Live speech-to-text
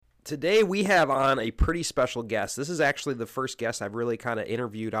Today we have on a pretty special guest. This is actually the first guest I've really kind of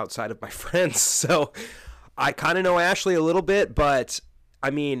interviewed outside of my friends. So I kind of know Ashley a little bit, but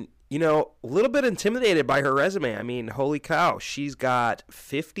I mean, a little bit intimidated by her resume. I mean, holy cow, she's got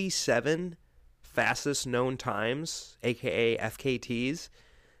 57 fastest known times, aka FKTs.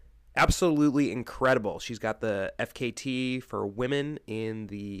 Absolutely incredible. She's got the FKT for women on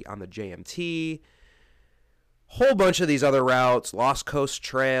the JMT, whole bunch of these other routes, Lost Coast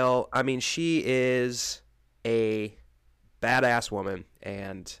Trail. I mean, she is a badass woman,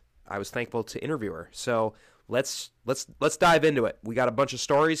 and I was thankful to interview her. So let's dive into it. We got a bunch of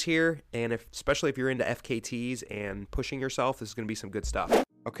stories here, and especially if you're into FKTs and pushing yourself, this is going to be some good stuff.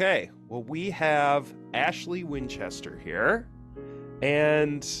 Okay, well, we have Ashley Winchester here,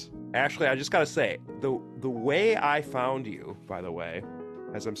 and Ashley, I just got to say, the way I found you, by the way,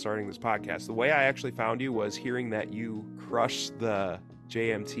 as I'm starting this podcast, the way I actually found you was hearing that you crushed the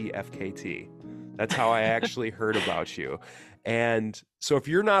JMT FKT. That's how I actually heard about you. And so if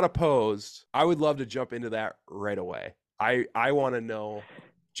you're not opposed, I would love to jump into that right away. I want to know,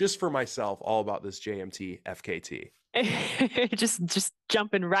 just for myself, all about this JMT FKT. just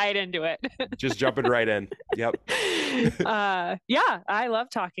jumping right into it. Just jumping right in. Yep. Yeah, I love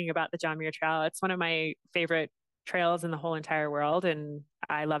talking about the John Muir Trail. It's one of my favorite trails in the whole entire world, and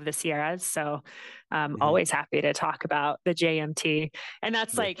I love the Sierras, so I'm always happy to talk about the JMT. And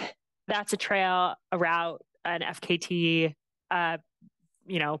that's that's a trail, a route, an FKT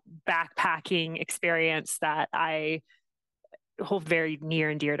backpacking experience that I hold very near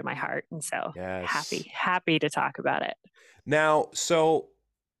and dear to my heart, and so happy to talk about it. Now, so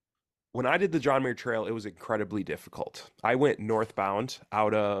when I did the John Muir Trail, it was incredibly difficult. I went northbound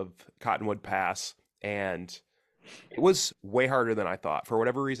out of Cottonwood Pass, and it was way harder than I thought. For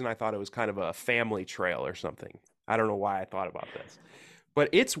whatever reason, I thought it was kind of a family trail or something. I don't know why I thought about this. But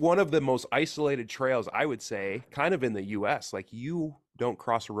it's one of the most isolated trails, I would say, kind of in the U.S. Like, you don't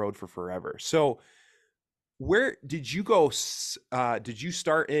cross a road for forever. So where did you go? Did you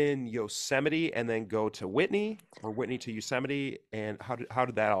start in Yosemite and then go to Whitney, or Whitney to Yosemite? And how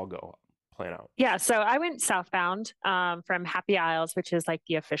did that all go? Plan out? Yeah, so I went southbound from Happy Isles, which is like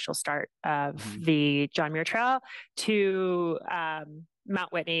the official start of the John Muir Trail, to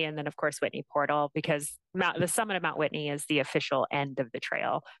Mount Whitney, and then of course Whitney Portal, because the summit of Mount Whitney is the official end of the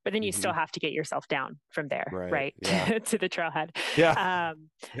trail. But then you still have to get yourself down from there, right? Yeah. to the trailhead. Yeah.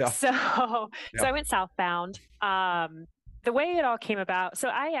 So I went southbound. The way it all came about, so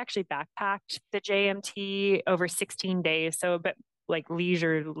I actually backpacked the JMT over 16 days, so but like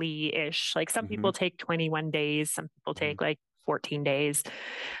leisurely-ish. Like some people take 21 days, some people take like 14 days.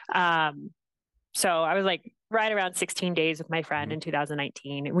 So I was like right around 16 days with my friend in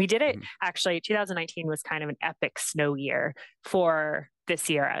 2019. And we did it, actually, 2019 was kind of an epic snow year for the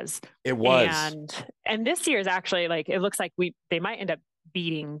Sierras. It was. And this year is actually like, it looks like they might end up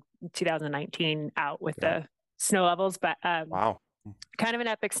beating 2019 out with the snow levels, but wow. Kind of an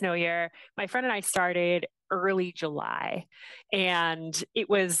epic snow year. My friend and I started early July, and it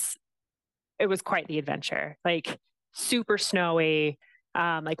was quite the adventure. Like super snowy,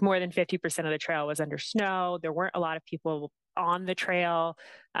 like more than 50% of the trail was under snow. There weren't a lot of people on the trail.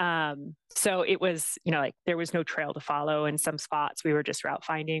 So it was, like there was no trail to follow in some spots. We were just route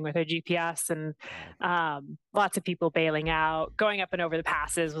finding with our GPS, and lots of people bailing out. Going up and over the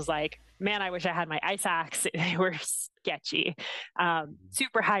passes was like, man, I wish I had my ice axe. They were sketchy.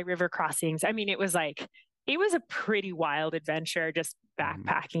 Super high river crossings. I mean, it was a pretty wild adventure just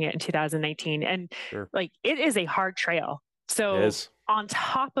backpacking it in 2019. And like, it is a hard trail. So on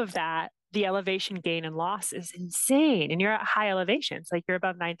top of that, the elevation gain and loss is insane. And you're at high elevations, like you're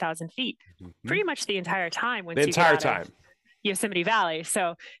above 9,000 feet pretty much the entire time. Once you get out of Yosemite Valley.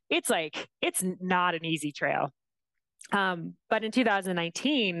 So it's not an easy trail. But in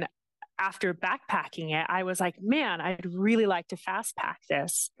 2019, after backpacking it, I was like, man, I'd really like to fast pack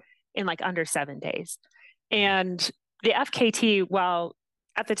this in like under 7 days. And the FKT, well,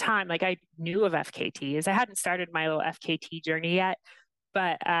 at the time, like I knew of FKTs. I hadn't started my little FKT journey yet,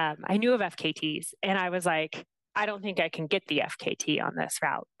 but I knew of FKTs, and I was like, I don't think I can get the FKT on this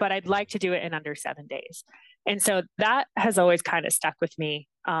route, but I'd like to do it in under 7 days. And so that has always kind of stuck with me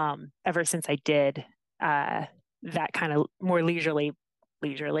ever since I did that kind of more leisurely,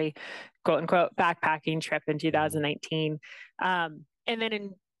 quote unquote, backpacking trip in 2019. And then in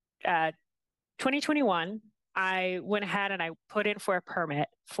 2021, I went ahead and I put in for a permit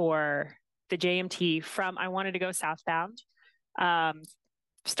for the JMT I wanted to go southbound,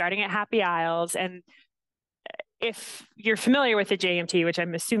 starting at Happy Isles. And if you're familiar with the JMT, which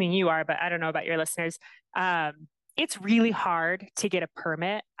I'm assuming you are, but I don't know about your listeners, it's really hard to get a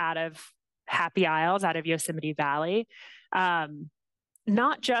permit out of Happy Isles, out of Yosemite Valley. Um,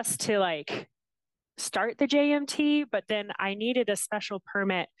 Not just to like start the JMT, but then I needed a special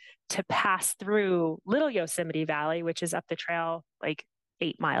permit to pass through Little Yosemite Valley, which is up the trail like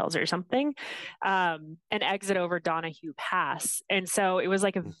 8 miles or something, and exit over Donahue Pass. And so it was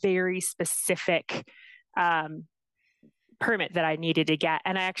like a very specific um, permit that I needed to get.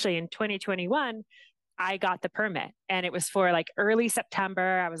 And I actually, in 2021, I got the permit and it was for like early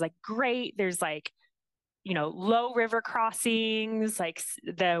September. I was like, great. There's like, low river crossings. Like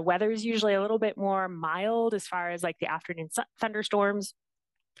the weather's usually a little bit more mild as far as like the afternoon thunderstorms.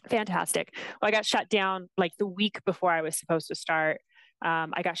 Fantastic. Well, I got shut down like the week before I was supposed to start.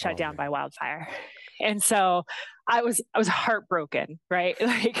 I got shut Oh down by man. wildfire. And so I was heartbroken, right?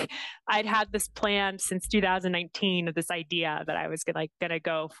 Like I'd had this plan since 2019 of this idea that I was gonna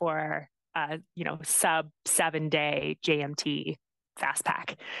go for sub 7 day JMT fast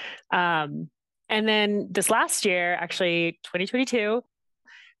pack. And then this last year, actually 2022,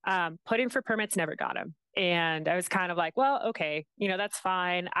 put in for permits, never got them. And I was kind of like, well, okay, that's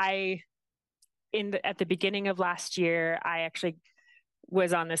fine. At the beginning of last year, I actually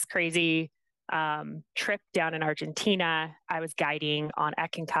was on this crazy trip down in Argentina. I was guiding on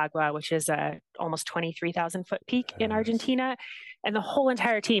Aconcagua, which is a almost 23,000 foot peak in Yes. Argentina. And the whole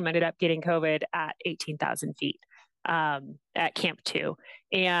entire team ended up getting COVID at 18,000 feet at Camp 2.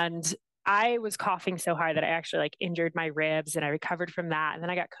 And I was coughing so hard that I actually like injured my ribs and I recovered from that. And then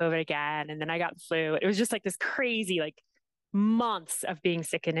I got COVID again. And then I got the flu. It was just like this crazy, like months of being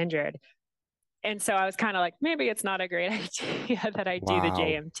sick and injured. And so I was kind of like, maybe it's not a great idea that I do the Wow.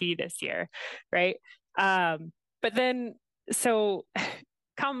 JMT this year. Right. But then, so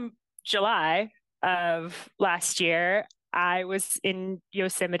come July of last year, I was in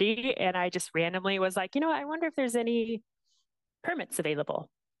Yosemite and I just randomly was like, I wonder if there's any permits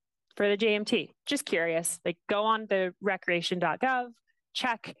available for the JMT. Just curious. Like go on the recreation.gov,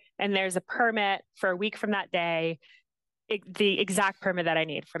 check, and there's a permit for a week from that day. The exact permit that I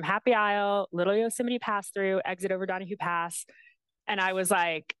need from Happy Isle, Little Yosemite Pass through, exit over Donahue Pass. And I was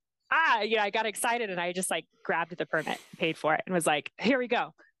like, I got excited and I just like grabbed the permit, paid for it, and was like, here we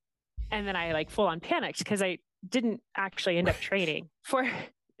go. And then I like full on panicked because I didn't actually end up training for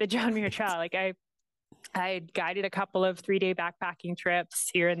the John Muir Trail. Like I guided a couple of 3-day backpacking trips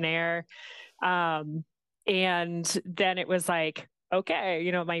here and there. And then it was like,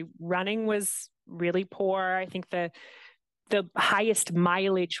 okay, my running was really poor. I think the highest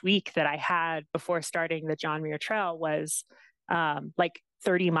mileage week that I had before starting the John Muir Trail was like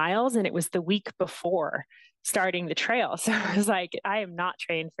 30 miles. And it was the week before starting the trail. So I was like, I am not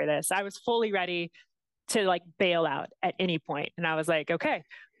trained for this. I was fully ready to like bail out at any point. And I was like, okay,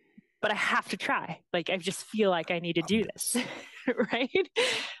 but I have to try. Like, I just feel like I need to do this. Right.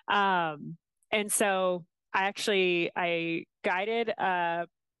 And so I guided a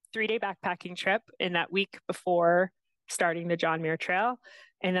 3-day backpacking trip in that week before starting the John Muir Trail.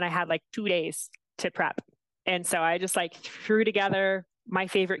 And then I had like 2 days to prep. And so I just like threw together my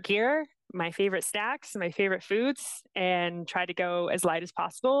favorite gear, my favorite snacks, my favorite foods, and tried to go as light as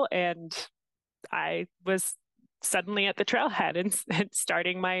possible. And I was suddenly at the trailhead and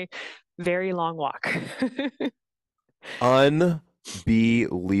starting my very long walk.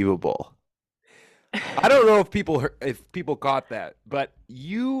 Unbelievable. I don't know if people caught that, but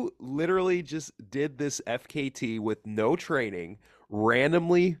you literally just did this FKT with no training,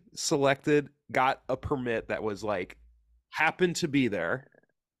 randomly selected, got a permit that was like happened to be there,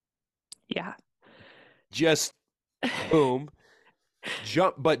 Yeah. just boom,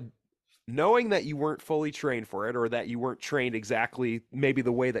 jump, but knowing that you weren't fully trained for it or that you weren't trained exactly maybe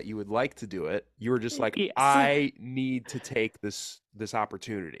the way that you would like to do it, you were just like, Yes. I need to take this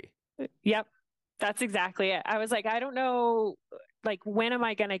opportunity. Yep. That's exactly it. I was like, I don't know, like, when am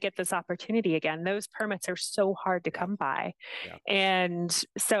I going to get this opportunity again? Those permits are so hard to Yeah, come by. yeah, And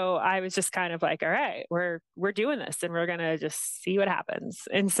so I was just kind of like, all right, we're doing this and we're going to just see what happens.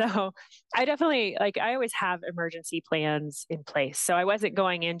 And so I definitely like I always have emergency plans in place. So I wasn't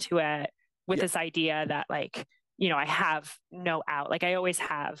going into it with yeah, this idea that like, I have no out. Like I always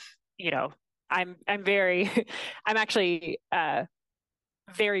have, I'm very I'm actually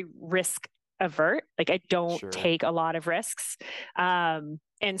very risk avert. Like I don't sure. take a lot of risks. And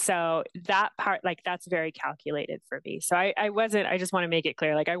so that part, like that's very calculated for me. So I just want to make it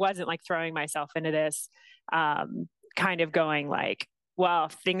clear, like I wasn't like throwing myself into this, kind of going like, well,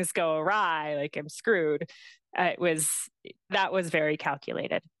 if things go awry, like I'm screwed. That was very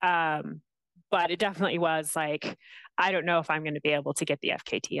calculated. But it definitely was like, I don't know if I'm going to be able to get the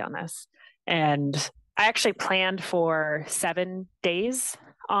FKT on this. And I actually planned for 7 days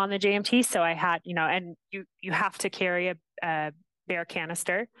on the JMT. So I had, and you have to carry a bear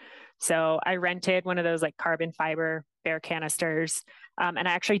canister. So I rented one of those like carbon fiber bear canisters. And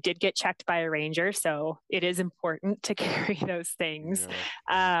I actually did get checked by a ranger. So it is important to carry those things. Yeah,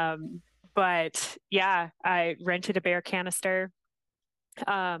 yeah. Um, but yeah, I rented a bear canister,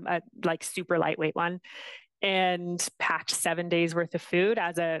 a like super lightweight one, and packed 7 days worth of food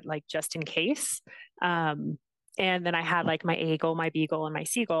as a like just in case. Um, and then I had like my eagle, my beagle, and my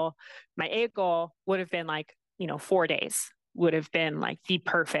seagull. My eagle would have been like, 4 days would have been like the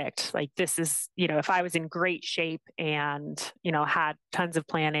perfect, like, this is, if I was in great shape and, had tons of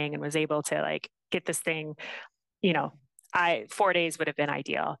planning and was able to like get this thing, you know, 4 days would have been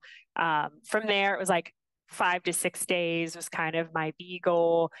ideal. From there, it was like 5 to 6 days was kind of my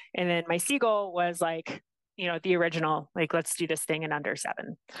beagle. And then my seagull was like, the original, like, let's do this thing in under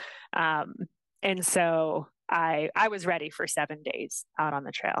 7. Um, and so I was ready for 7 days out on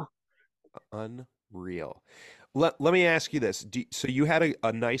the trail. Unreal. Let me ask you this. So you had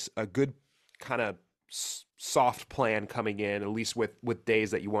a good kind of soft plan coming in, at least with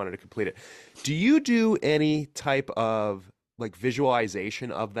days that you wanted to complete it. Do you do any type of like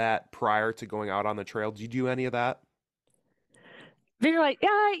visualization of that prior to going out on the trail? Do you do any of that? They're like,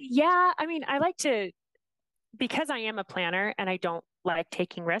 yeah. I mean, I like to, because I am a planner and I don't like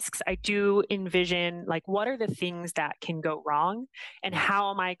taking risks, I do envision like what are the things that can go wrong and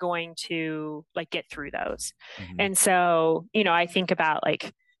how am I going to like get through those. Mm-hmm. And so, I think about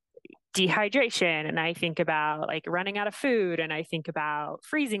like dehydration and I think about like running out of food and I think about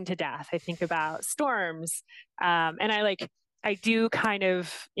freezing to death. I think about storms. And I do kind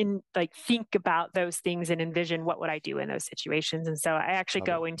of in like think about those things and envision what would I do in those situations. And so I actually Love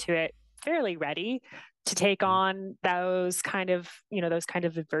it. go into it fairly ready to take Mm-hmm. on those kind of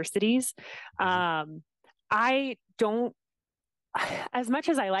adversities. Mm-hmm. I don't, as much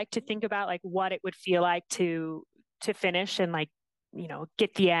as I like to think about like what it would feel like to finish and like,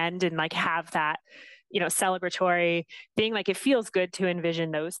 get the end and like have that, celebratory thing, like it feels good to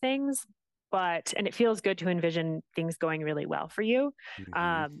envision those things, and it feels good to envision things going really well for you.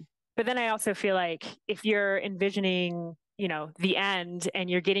 Mm-hmm. But then I also feel like if you're envisioning, the end and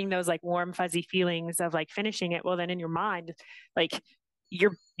you're getting those like warm fuzzy feelings of like finishing it, well then in your mind, like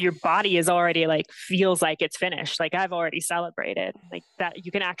your body is already like feels like it's finished, like I've already celebrated, like that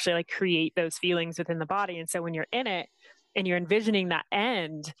you can actually like create those feelings within the body. And so when you're in it and you're envisioning that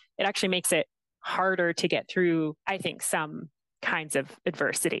end, it actually makes it harder to get through, I think, some kinds of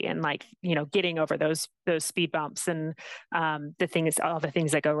adversity and like, getting over those speed bumps and all the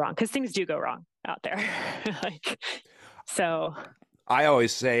things that go wrong, because things do go wrong out there. Like, so I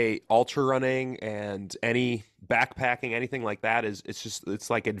always say ultra running and any backpacking, anything like that it's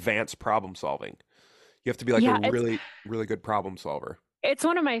like advanced problem solving. You have to be like a yeah, really, really good problem solver. it's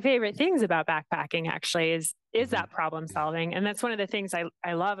one of my favorite things about backpacking actually is Hmm. that problem solving. And that's one of the things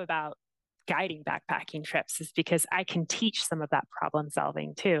I love about guiding backpacking trips, is because I can teach some of that problem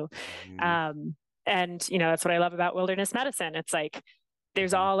solving too. Hmm. um, and that's what I love about wilderness medicine. It's like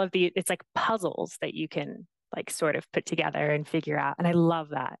there's Hmm. it's like puzzles that you can like sort of put together and figure out, and I love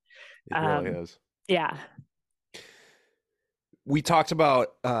that. It really um, is. yeah. We talked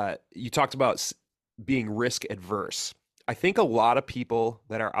about you talked about being risk adverse. I think a lot of people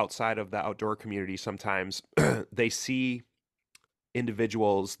that are outside of the outdoor community sometimes they see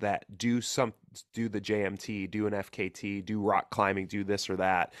individuals that do the JMT, do an FKT, do rock climbing, do this or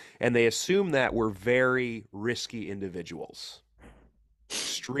that, and they assume that we're very risky individuals. Yeah.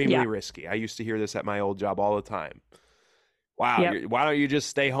 Extremely risky. I used to hear this at my old job all the time. Wow, Yep. why don't you just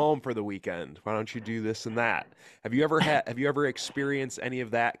stay home for the weekend? Why don't you do this and that? Have you ever experienced any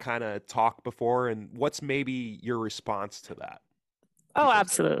of that kind of talk before? And what's maybe your response to that? Oh, People say.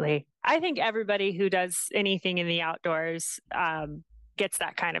 absolutely. I think everybody who does anything in the outdoors gets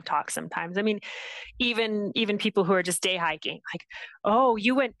that kind of talk sometimes. I mean, even people who are just day hiking, like, oh,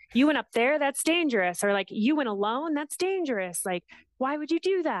 you went up there, that's dangerous, or like you went alone, that's dangerous. Like, why would you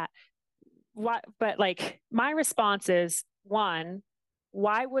do that? What? But like, my response is one,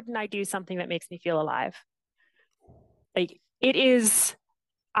 why wouldn't I do something that makes me feel alive? Like, it is.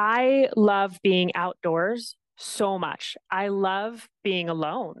 I love being outdoors so much. I love being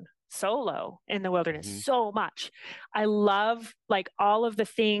alone, solo in the wilderness Hmm. so much. I love like all of the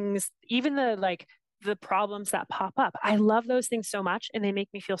things, even the like the problems that pop up. I love those things so much, and they make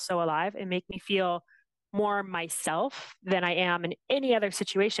me feel so alive and make me feel more myself than I am in any other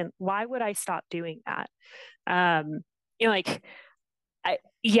situation. Why would I stop doing that? Um, like,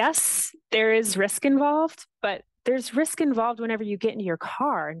 yes, there is risk involved, but there's risk involved whenever you get into your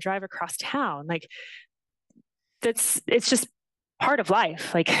car and drive across town. Like it's just part of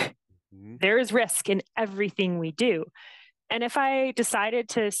life. Like Mhm. there is risk in everything we do. And if I decided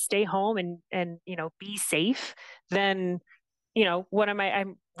to stay home and be safe, then what am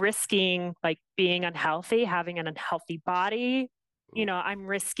I'm risking, like being unhealthy, having an unhealthy body. Ooh. I'm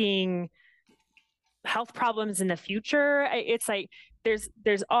risking health problems in the future. It's like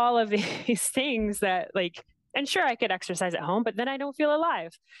there's all of these things that, like, and sure, I could exercise at home, but then I don't feel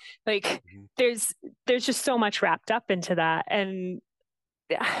alive. Like Mhm. there's there's just so much wrapped up into that. And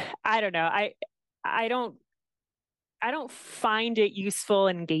I don't know. I don't I don't find it useful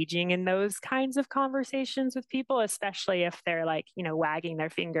engaging in those kinds of conversations with people, especially if they're like, wagging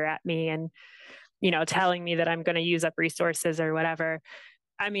their finger at me and, telling me that I'm going to use up resources or whatever.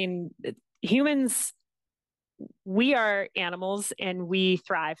 I mean, humans, we are animals and we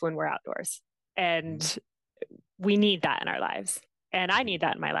thrive when we're outdoors. Mhm. And we need that in our lives. And I Mhm. need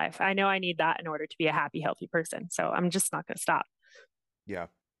that in my life. I know I need that in order to be a happy, healthy person. So I'm just not going to stop. Yeah,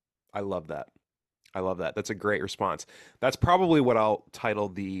 I love that. I love that. That's a great response. That's probably what I'll title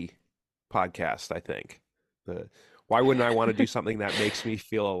the podcast, I think. The Why wouldn't I want to do something that makes me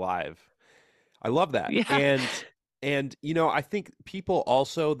feel alive? I love that. Yeah. And I think people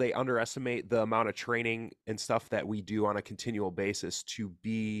also they underestimate the amount of training and stuff that we do on a continual basis to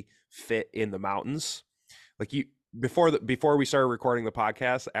be fit in the mountains. Like you before we started recording the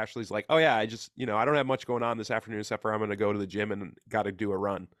podcast, Ashley's like, "Oh yeah, I just, I don't have much going on this afternoon except for I'm going to go to the gym and got to do a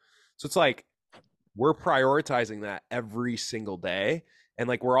run." So it's like we're prioritizing that every single day, and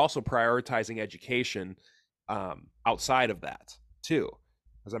like we're also prioritizing education outside of that too,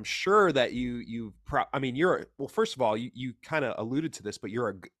 because I'm sure that I mean, well, first of all, you kind of alluded to this, but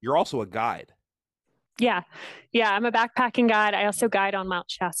you're also a guide. Yeah. Yeah. I'm a backpacking guide. I also guide on Mount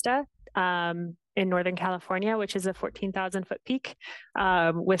Shasta in Northern California, which is a 14,000-foot peak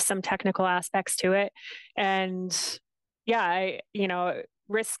with some technical aspects to it. And yeah,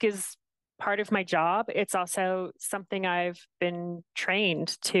 risk is part of my job. It's also something I've been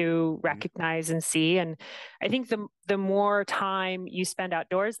trained to Mhm. recognize and see. And I think the more time you spend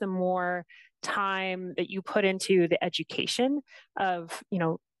outdoors, the more time that you put into the education of,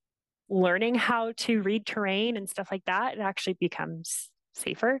 learning how to read terrain and stuff like that, it actually becomes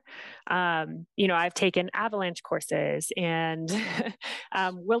safer. I've taken avalanche courses and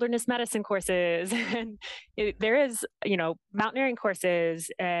wilderness medicine courses, and there is, mountaineering courses,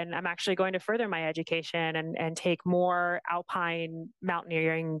 and I'm actually going to further my education and take more alpine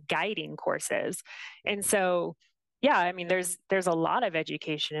mountaineering guiding courses. And so, yeah, I mean, there's a lot of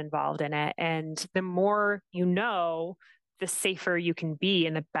education involved in it, and the more the safer you can be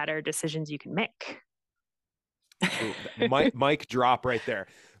and the better decisions you can make. Ooh, mic drop right there.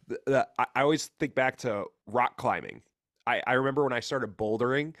 I always think back to rock climbing. I remember when I started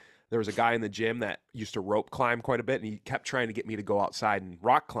bouldering, there was a guy in the gym that used to rope climb quite a bit, and he kept trying to get me to go outside and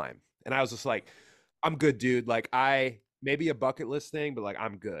rock climb. And I was just like, I'm good, dude. Like, maybe a bucket list thing, but like,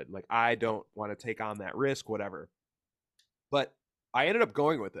 I'm good. Like, I don't want to take on that risk, whatever. But I ended up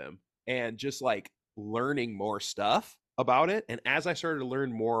going with him and just like learning more stuff about it. And as I started to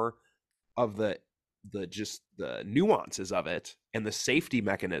learn more of the nuances of it and the safety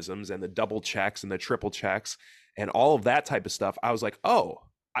mechanisms and the double checks and the triple checks and all of that type of stuff, I was like, oh,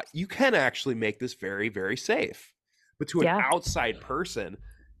 you can actually make this very, very safe. But to an Yeah. outside person,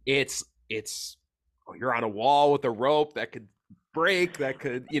 it's you're on a wall with a rope that could break, that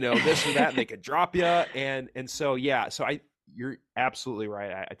could, this or that, and they could drop you. And so yeah, so you're absolutely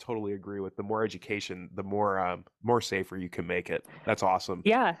right. I totally agree with the more education, the more safer you can make it. That's awesome.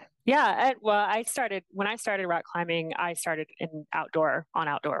 Yeah. Yeah. Well, when I started rock climbing, I started on outdoor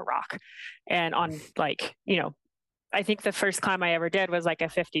rock and on, like, I think the first climb I ever did was like a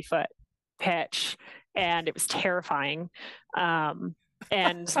 50-foot pitch, and it was terrifying. Um,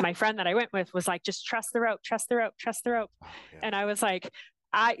 and my friend that I went with was like, just trust the rope, trust the rope, trust the rope. Oh yeah. And I was like,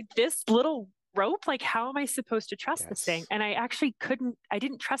 this little rope, like, how am I supposed to trust this thing? Yes. And I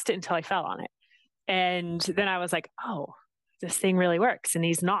didn't trust it until I fell on it. And then I was like, oh, this thing really works. And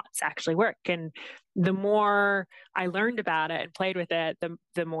these knots actually work. And the more I learned about it and played with it,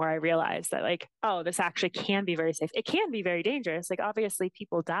 the more I realized that, like, oh, this actually can be very safe. It can be very dangerous. Like, obviously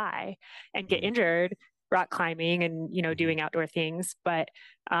people die and get Mm-hmm. injured rock climbing and, Mm-hmm. doing outdoor things. But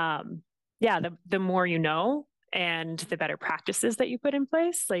yeah, the more and the better practices that you put in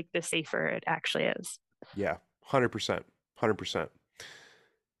place, like, the safer it actually is. Yeah, 100%. 100%.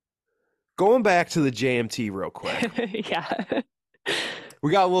 Going back to the JMT real quick. Yeah.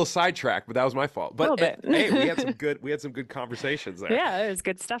 We got a little sidetracked, but that was my fault. A But little bit. hey, we had some good conversations there. Yeah, there's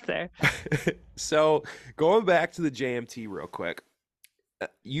good stuff there. So going back to the JMT real quick,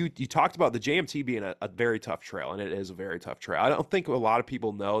 you talked about the JMT being a very tough trail, and it is a very tough trail. I don't think a lot of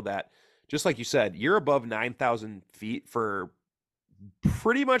people know that. Just like you said, you're above 9,000 feet for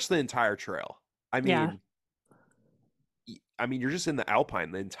pretty much the entire trail. I Yeah. mean, you're just in the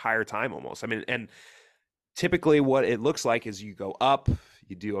Alpine the entire time almost. I mean, and typically what it looks like is you go up,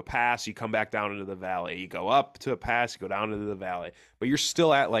 you do a pass, you come back down into the valley. You go up to a pass, you go down into the valley, but you're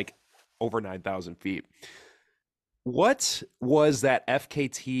still at like over 9,000 feet. What was that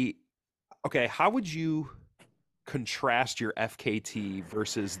FKT? Okay, how would you contrast your FKT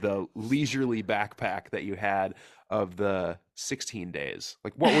versus the leisurely backpack that you had of the 16 days?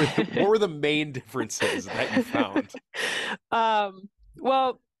 Like what were the main differences that you found? Um,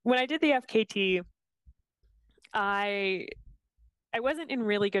 well, when I did the FKT, I I wasn't in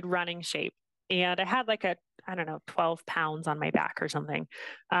really good running shape, and I had like a, I don't know, 12 pounds on my back or something.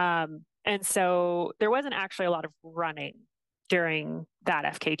 And so there wasn't actually a lot of running during that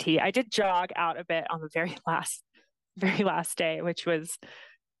FKT. I did jog out a bit on the very last day, which was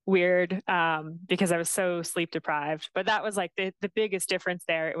weird, because I was so sleep deprived. But that was like the biggest difference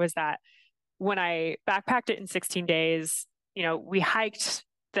there. It was that when I backpacked it in 16 days, we hiked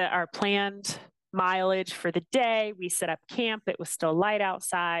our planned mileage for the day. We set up camp. It was still light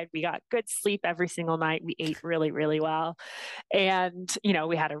outside. We got good sleep every single night. We ate really, really well. And,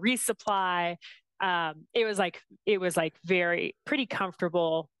 we had a resupply. It was like very pretty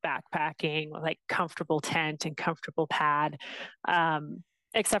comfortable backpacking, like comfortable tent and comfortable pad.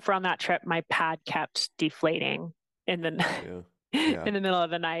 Except for on that trip, my pad kept deflating in the Yeah. Yeah. in the middle of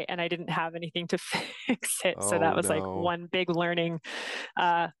the night, and I didn't have anything to fix it. So Oh that was like no. one big lesson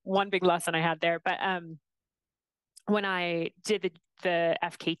I had there. But when I did the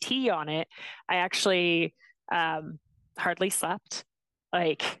FKT on it, I actually hardly slept.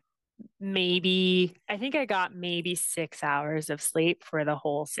 Like I think I got maybe 6 hours of sleep for the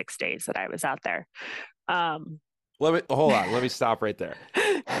whole 6 days that I was out there. Let me hold on. Let me stop right there.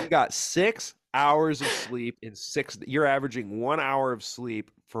 You got 6 hours of sleep in six. You're averaging 1 hour of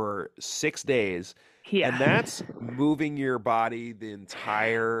sleep for 6 days, and Yeah. that's moving your body the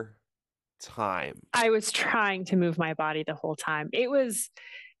entire time. I was trying to move my body the whole time. It was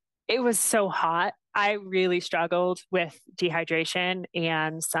so hot. I really struggled with dehydration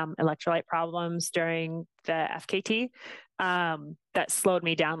and some electrolyte problems during the FKT, that slowed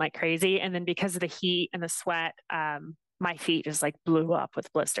me down like crazy. And then because of the heat and the sweat, my feet just like blew up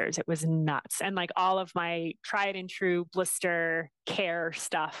with blisters. It was nuts. And like all of my tried and true blister care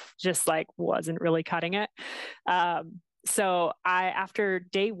stuff just like wasn't really cutting it. So after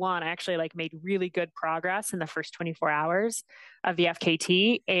day one, I actually like made really good progress in the first 24 hours of the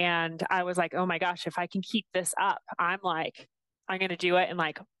FKT. And I was like, oh my gosh, if I can keep this up, I'm going to do it in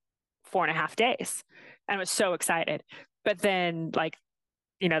like 4.5 days. And I was so excited. But then like,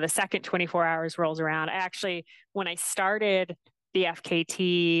 the second 24 hours rolls around. When I started the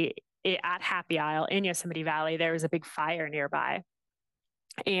FKT at Happy Isle in Yosemite Valley, there was a big fire nearby.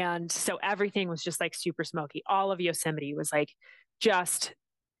 And so everything was just like super smoky. All of Yosemite was like just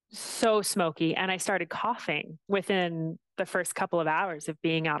so smoky. And I started coughing within the first couple of hours of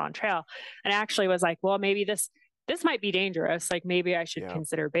being out on trail. And I actually was like, well, maybe this might be dangerous. Like maybe I should Yeah.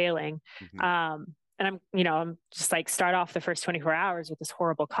 consider bailing. Mhm. And I'm just like start off the first 24 hours with this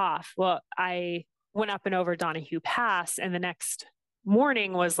horrible cough. Well, I went up and over Donahue Pass, and the next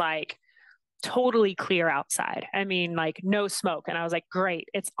morning was like totally clear outside. I mean, like no smoke. And I was like, great,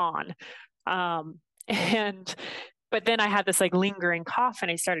 it's on. And but then I had this like lingering cough, and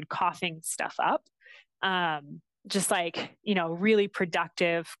I started coughing stuff up. Just like, really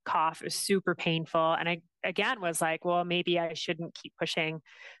productive cough. It was super painful. And I again was like, well, maybe I shouldn't keep pushing.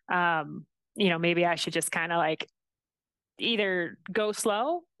 Maybe I should just kind of like either go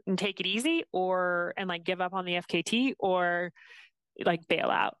slow and take it easy, and like give up on the FKT, or like bail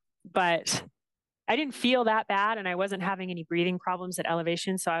out. But I didn't feel that bad, and I wasn't having any breathing problems at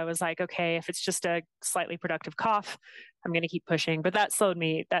elevation. So I was like, okay, if it's just a slightly productive cough, I'm going to keep pushing. But that slowed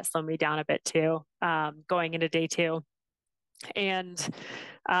me down a bit too, going into day two. And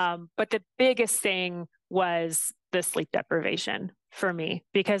but the biggest thing was the sleep deprivation for me,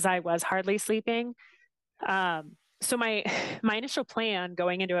 because I was hardly sleeping. So my initial plan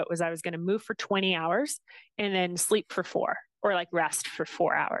going into it was I was going to move for 20 hours and then sleep for 4, or like rest for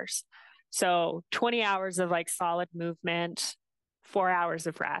 4 hours. So 20 hours of like solid movement, 4 hours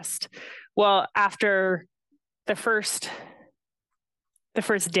of rest. Well, after the first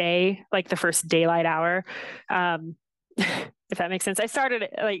day, like the first daylight hour, um, if that makes sense. I started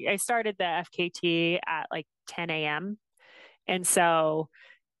the FKT at like 10 a.m. And so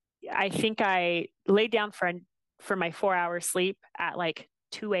I think I laid down for my 4 hour sleep at like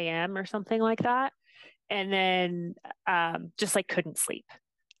 2 a.m. or something like that. And then just like couldn't sleep.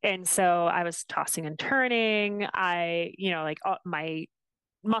 And so I was tossing and turning. My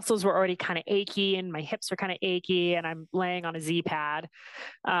muscles were already kind of achy and my hips were kind of achy, and I'm laying on a Z pad.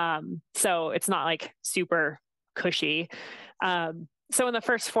 So it's not like super cushy. So in the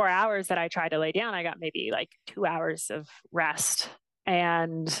first 4 hours that I tried to lay down, I got maybe like 2 hours of rest.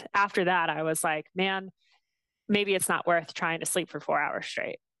 And after that, I was like, man, maybe it's not worth trying to sleep for 4 hours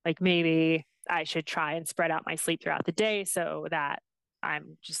straight. Like maybe I should try and spread out my sleep throughout the day so that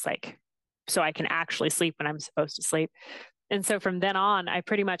I'm just like, so I can actually sleep when I'm supposed to sleep. And so from then on, I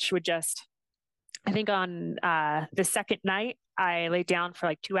pretty much would just, I think on the second night, I laid down for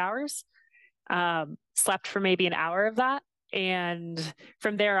like 2 hours, slept for maybe an hour of that. And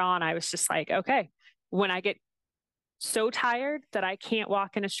from there on, I was just like, okay, when I get so tired that I can't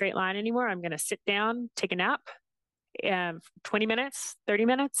walk in a straight line anymore, I'm going to sit down, take a nap, 20 minutes, 30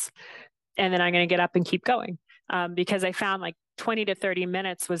 minutes, and then I'm going to get up and keep going. Because I found like 20 to 30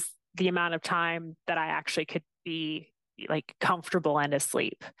 minutes was the amount of time that I actually could be like comfortable and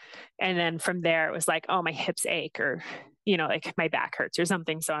asleep. And then from there, it was like, oh, my hips ache, or, like my back hurts or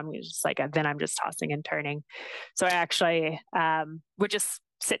something. So I'm just like, then I'm just tossing and turning. So I actually would just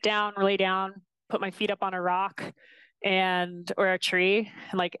sit down, lay down, put my feet up on a rock or a tree,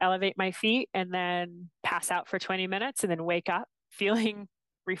 and like elevate my feet, and then pass out for 20 minutes and then wake up feeling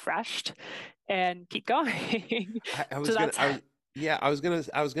refreshed and keep going. I So was gonna, that's, I was, yeah, I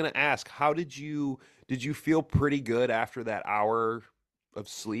was gonna ask, how did you feel pretty good after that hour of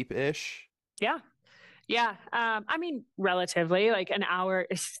sleep ish? yeah. Yeah. I mean, relatively like an hour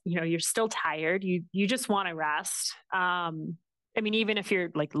is, you're still tired. You just want to rest. I mean, even if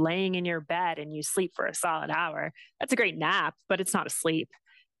you're like laying in your bed and you sleep for a solid hour, that's a great nap, but it's not a sleep.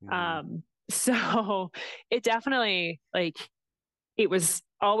 Mm, So it definitely like, it was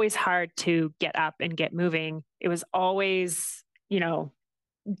always hard to get up and get moving. It was always,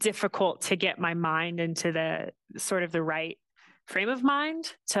 difficult to get my mind into the sort of the right frame of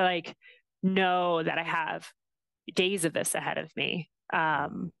mind to like know that I have days of this ahead of me.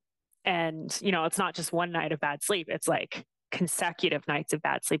 mm, And, it's not just one night of bad sleep, it's like consecutive nights of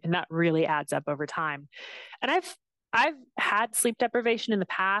bad sleep. And that really adds up over time. And I've had sleep deprivation in the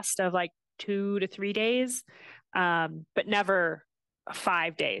past of like 2 to 3 days, but never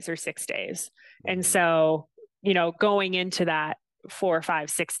 5 days or 6 days. And mhm. so, going into that 4,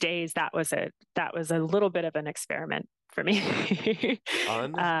 5, 6 days, that was a little bit of an experiment for me.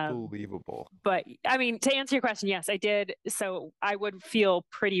 um, Unbelievable. but I mean, to answer your question, yes, I did. So I would feel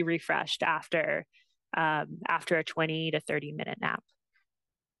pretty refreshed after a 20 to 30 minute nap.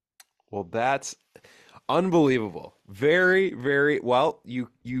 Well, that's unbelievable. Very, very well.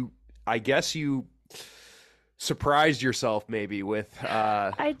 I guess you surprised yourself maybe I with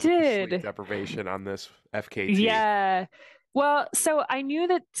the sleep did. deprivation on this FKT. Yeah. Well, so I knew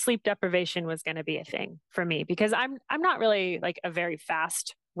that sleep deprivation was going to be a thing for me because I'm not really like a very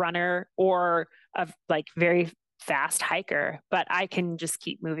fast runner or a like very fast hiker, but I can just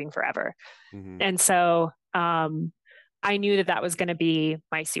keep moving forever. Hmm. And so I knew that that was going to be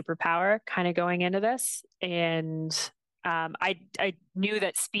my superpower kind of going into this. And I knew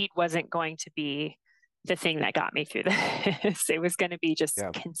that speed wasn't going to be the thing that got me through this. It was going to be just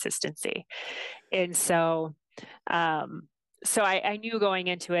Yeah. consistency. And um, so I knew going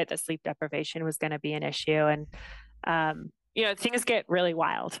into it that sleep deprivation was going to be an issue. And, things get really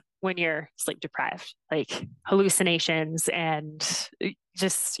wild when you're sleep deprived, like hallucinations and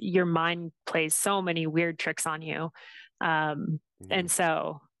just your mind plays so many weird tricks on you. Hmm. And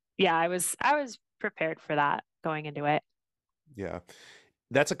so, yeah, I was prepared for that going into it. Yeah.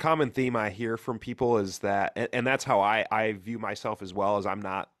 That's a common theme I hear from people is that, and that's how I view myself as well, as I'm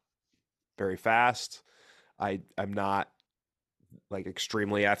not very fast. I'm not like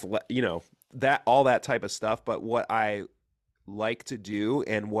extremely athletic, that all that type of stuff. But what I like to do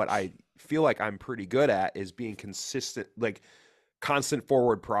and what I feel like I'm pretty good at is being consistent, like constant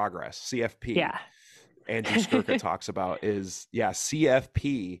forward progress, CFP. Yeah. Andrew Skirka talks about is, yeah,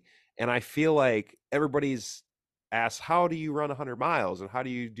 CFP. And I feel like everybody's asked, how do you run 100 miles and how do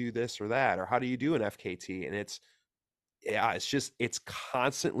you do this or that? Or how do you do an FKT? And yeah, it's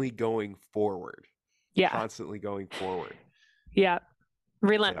constantly going forward, Yeah. constantly going forward. Yeah. Yeah.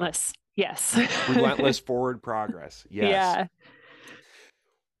 Relentless. Yes. Relentless forward progress. Yes. Yeah.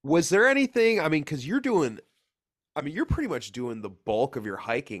 Was there anything, I mean, because you're doing I mean, you're pretty much doing the bulk of your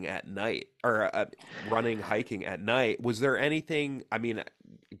hiking at night or running, hiking at night. Was there anything, I mean,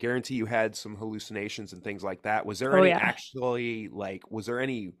 I guarantee you had some hallucinations and things like that. Was there Oh any yeah. actually, like, was there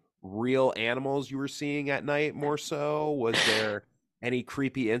any real animals you were seeing at night more so? Was there any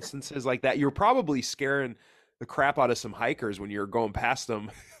creepy instances like that? You're probably scaring the crap out of some hikers when you're going past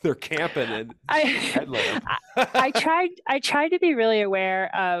them. They're camping and I headlamp. I tried to be really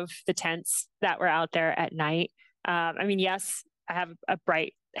aware of the tents that were out there at night. I mean, yes, I have a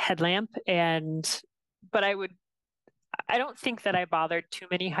bright headlamp, and but I don't think that I bothered too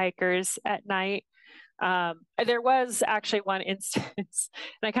many hikers at night. There was actually one instance,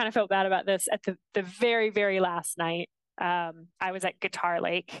 and I kind of felt bad about this at the very, very last night. I was at Guitar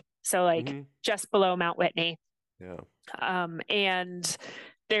Lake, so like Hmm. just below Mount Whitney. Yeah. And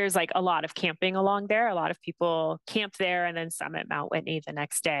there's like a lot of camping along there. A lot of people camp there and then some at Mount Whitney the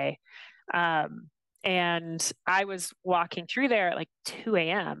next day. Um, and I was walking through there at like 2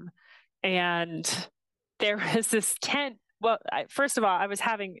 a.m. and there was this tent. Well, first of all, I was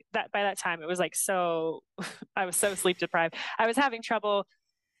having that by that time, it was like so, I was so sleep deprived. I was having trouble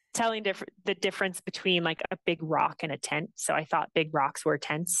telling the difference between like a big rock and a tent. So I thought big rocks were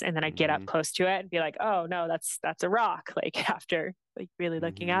tents, and then I'd get up Hmm. close to it and be like, "Oh no, that's a rock." Like after like really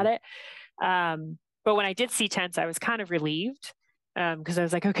looking Hmm. at it. But when I did see tents, I was kind of relieved because I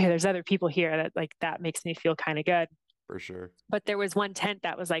was like, "Okay, there's other people here that like that makes me feel kind of good." For sure. But there was one tent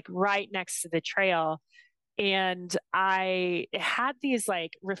that was like right next to the trail, and it had these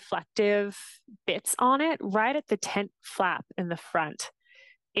like reflective bits on it right at the tent flap in the front,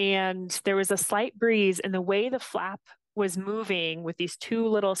 and there was a slight breeze, and the way the flap was moving with these two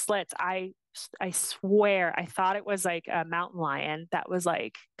little slits, I swear I thought it was like a mountain lion that was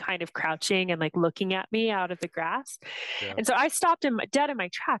like kind of crouching and like looking at me out of the grass. Yeah. And so I stopped dead in my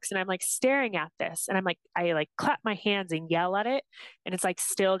tracks, and I'm like staring at this, and I'm like I like clap my hands and yell at it, and it's like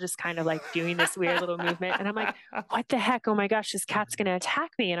still just kind of like doing this weird little movement, and I'm like, what the heck, oh my gosh, this cat's gonna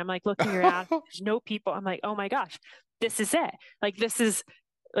attack me. And I'm like looking around, there's no people. I'm like, oh my gosh, this is it.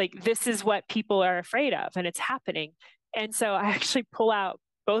 This is what people are afraid of, and it's happening. And so I actually pull out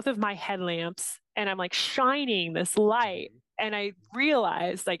both of my headlamps, and I'm like shining this light, Mhm. and I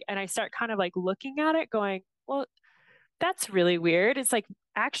realize like, and I start kind of like looking at it going, well, that's really weird. It's like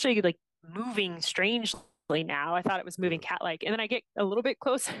actually like moving strangely now. I thought it was moving Yeah. cat like. And then I get a little bit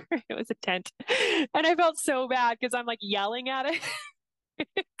closer. It was a tent. And I felt so bad because I'm like yelling at it.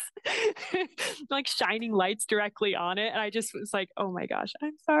 Like shining lights directly on it. And I just was like, oh my gosh,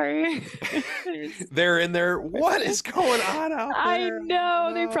 I'm sorry. They're in there. What is going on out I there?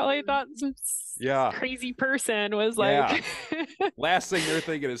 know they Oh, probably thought some yeah. crazy person was Yeah. like, Last thing they're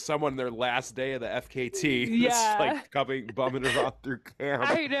thinking is someone their last day of the FKT that's yeah, like coming bumming around through camp.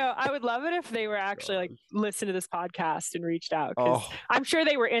 I know. I would love it if they were actually like Gosh. listen to this podcast and reached out, because Oh, I'm sure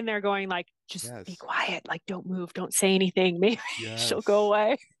they were in there going like, just be yes. quiet, like don't move, don't say anything. Maybe she'll go Yes.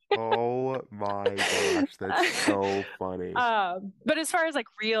 away. Oh my gosh, that's so funny. But as far as like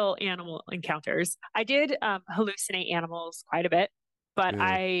real animal encounters, I did hallucinate animals quite a bit, but Yeah.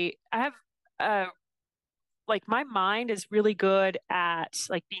 I have uh, like my mind is really good at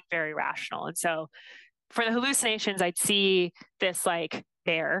like being very rational, and so for the hallucinations, I'd see this like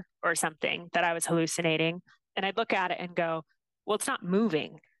bear or something that I was hallucinating, and I'd look at it and go, well, it's not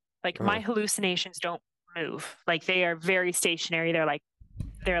moving. Like my Uh, hallucinations don't move. Like they are very stationary. They're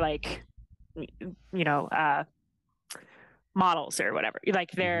like you know, models or whatever.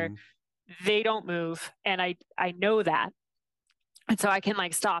 Like hmm. they don't move, and I know that. And so I can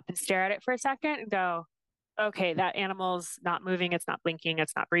like stop and stare at it for a second and go, okay, that animal's not moving, it's not blinking,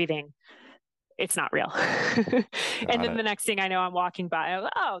 it's not breathing, it's not real. And Got then it. the next thing I know, I'm walking by.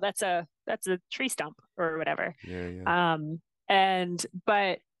 Oh, that's a tree stump or whatever. Yeah, yeah. Um,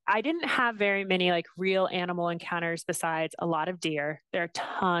 but I didn't have very many like real animal encounters besides a lot of deer. There are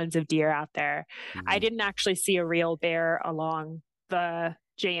tons of deer out there. I Hmm. didn't actually see a real bear along the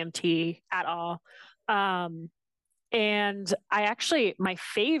JMT at all. Um, and I actually, my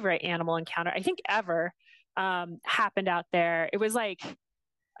favorite animal encounter, I think ever, happened out there. It was like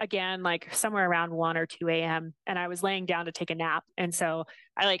again, like somewhere around 1 or 2 a.m. And I was laying down to take a nap. And so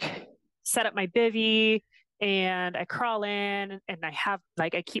I like set up my bivy and I crawl in, and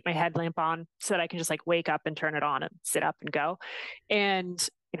I keep my headlamp on so that I can just like wake up and turn it on and sit up and go. And,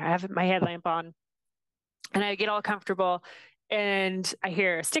 I have my headlamp on, and I get all comfortable, and I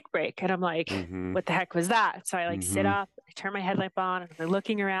hear a stick break, and I'm like, Hmm. what the heck was that? So I like sit Hmm. up, I turn my headlamp on, and I'm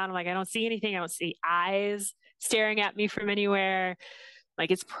looking around. I'm like, I don't see anything. I don't see eyes staring at me from anywhere. Like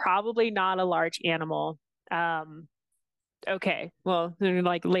it's probably not a large animal. Okay, well, then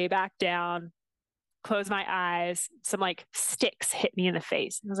like lay back down, close my eyes, some like sticks hit me in the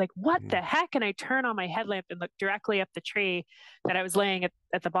face. And I was like, what the heck? And I turn on my headlamp and look directly up the tree that I was laying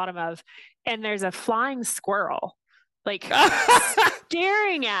at the bottom of. And there's a flying squirrel like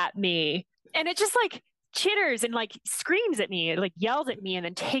staring at me. And it just like chitters and like screams at me, like yells at me and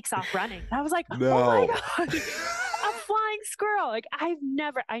then takes off running. And I was like, oh my No. God, a flying squirrel. Like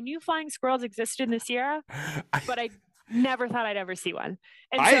I knew flying squirrels existed in the Sierra, but I never thought I'd ever see one.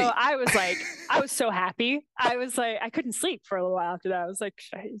 And so I was like, I was so happy. I was like, I couldn't sleep for a little while after that. I was like,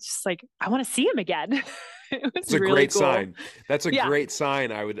 just like, I want to see him again. It's a really great cool. sign. That's a great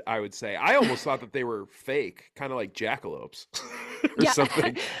sign, I would say. I almost thought that they were fake, kind of like jackalopes or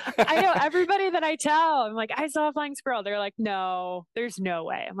something. I know everybody that I tell, I'm like, I saw a flying squirrel. They're like, no, there's no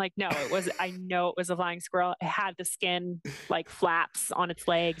way. I'm like, no, I know it was a flying squirrel. It had the skin like flaps on its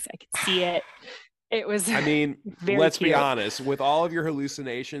legs. I could see it. It was, I mean, let's be honest, with all of your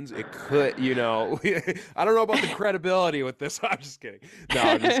hallucinations, it could, I don't know about the credibility with this. I'm just kidding. No,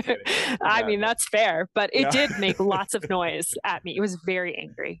 I'm just kidding. I mean, that's fair, but it did make lots of noise at me. It was very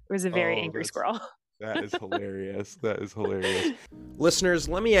angry. It was a very angry squirrel. That is hilarious. That is hilarious. Listeners,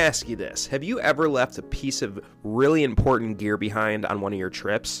 let me ask you this. Have you ever left a piece of really important gear behind on one of your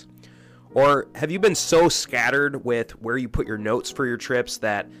trips? Or have you been so scattered with where you put your notes for your trips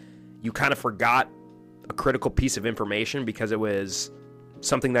that you kind of forgot a critical piece of information because it was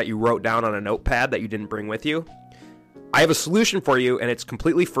something that you wrote down on a notepad that you didn't bring with you? I have a solution for you, and it's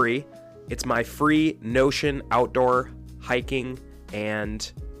completely free. It's my free Notion outdoor hiking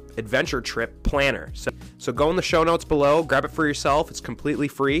and adventure trip planner. So go in the show notes below, grab it for yourself. It's completely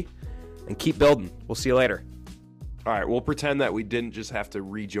free, and keep building. We'll see you later. All right, we'll pretend that we didn't just have to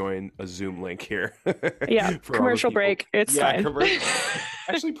rejoin a Zoom link here. Yeah, commercial break. It's fine.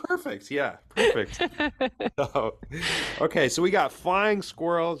 Actually, perfect. Yeah, perfect. Okay, so we got flying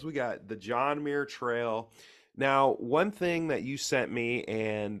squirrels. We got the John Muir Trail. Now, one thing that you sent me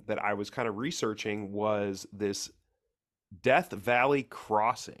and that I was kind of researching was this Death Valley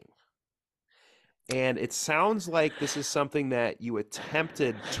Crossing. And it sounds like this is something that you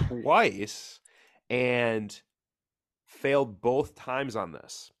attempted twice and failed both times on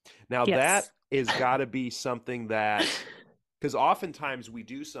this. Now, that is got to be something that, because oftentimes we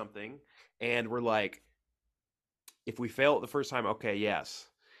do something and we're like, if we fail it the first time, okay, yes,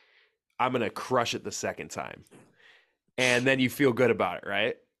 I'm going to crush it the second time. And then you feel good about it,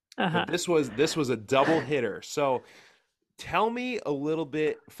 right? But this was a double hitter. So tell me a little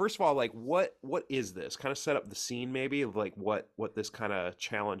bit, first of all, like what is this? Kind of set up the scene maybe of like what this kind of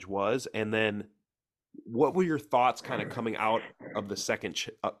challenge was. And then what were your thoughts kind of coming out of the second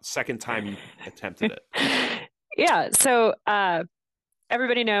time you attempted it? Yeah. So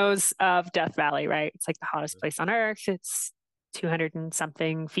everybody knows of Death Valley, right? It's like the hottest place on earth. It's 200 and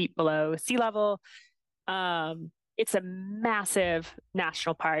something feet below sea level. It's a massive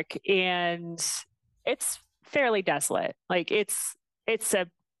national park and it's fairly desolate. Like it's a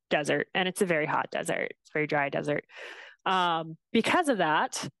desert and it's a very hot desert. It's a very dry desert. Because of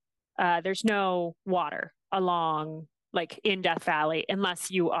that, there's no water along like in Death Valley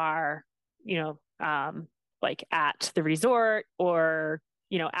unless you are, like at the resort or,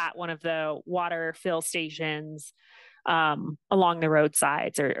 at one of the water fill stations along the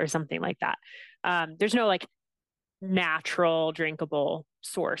roadsides or something like that. There's no like natural drinkable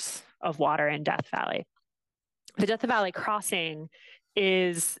source of water in Death Valley. The Death Valley Crossing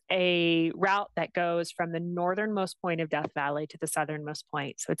is a route that goes from the northernmost point of Death Valley to the southernmost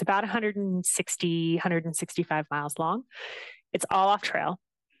point. So it's about 165 miles long. It's all off trail.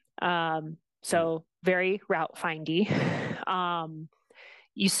 So very route findy.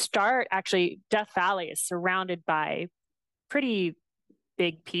 You start actually, Death Valley is surrounded by pretty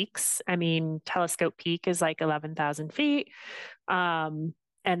big peaks. I mean, Telescope Peak is like 11,000 feet. And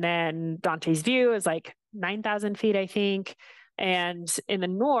then Dante's View is like 9,000 feet, I think. And in the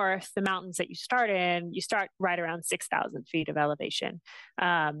north, the mountains that you start right around 6,000 feet of elevation.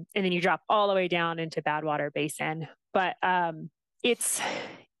 And then you drop all the way down into Badwater Basin. But the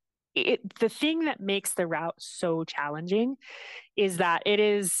thing that makes the route so challenging is that it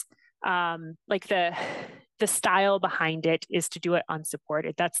is like the style behind it is to do it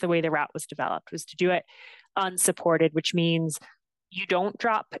unsupported. That's the way the route was developed, was to do it unsupported, which means you don't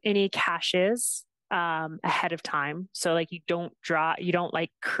drop any caches ahead of time. So like you don't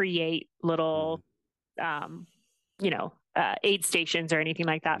like create little, aid stations or anything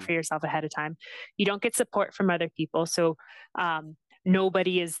like that for yourself ahead of time. You don't get support from other people. So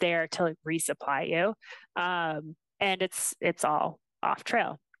nobody is there to like, resupply you. And it's all off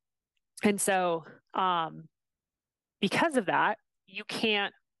trail. And so because of that, you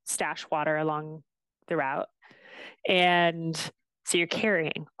can't stash water along the route. And so you're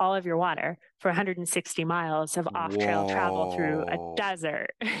carrying all of your water for 160 miles of off-trail travel through a Whoa.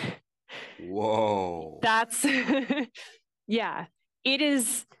 desert. Whoa. That's, yeah, it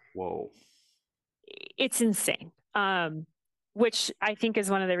is, Whoa. it's insane. Which I think is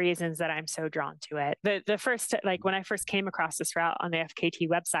one of the reasons that I'm so drawn to it. The first, like when I first came across this route on the FKT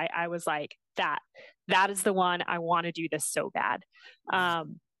website, I was like, that is the one. I want to do this so bad.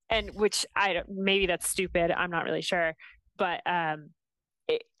 And which maybe that's stupid. I'm not really sure, but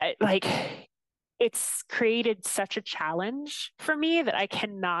like it's created such a challenge for me that I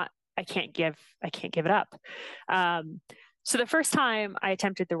can't give it up. So the first time I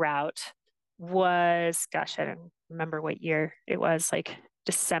attempted the route was, gosh, I don't remember what year it was, like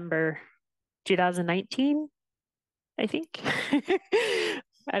December 2019, I think.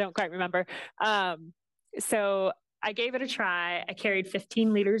 I don't quite remember. So I gave it a try. I carried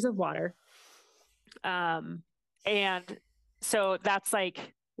 15 liters of water. And so that's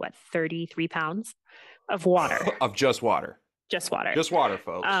like, what, 33 pounds of water. Of just water. Just water. Just water,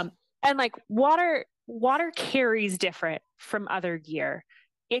 folks. And like water carries different from other gear.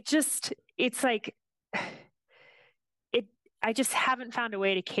 It's like, I just haven't found a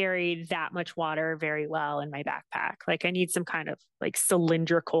way to carry that much water very well in my backpack. Like I need some kind of like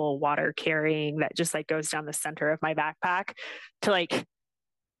cylindrical water carrying that just like goes down the center of my backpack to like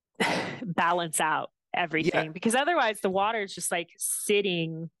balance out everything. Yeah. Because otherwise the water is just like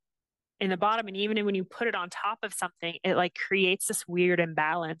sitting in the bottom. And even when you put it on top of something, it like creates this weird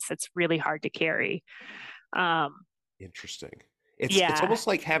imbalance that's really hard to carry. Interesting. It's almost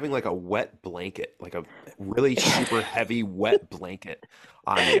like having like a wet blanket, like a really super heavy wet blanket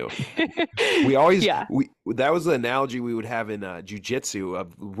on you. We always that was the analogy we would have in jujitsu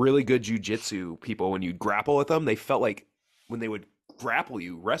of really good jujitsu people. When you grapple with them, they felt like when they would grapple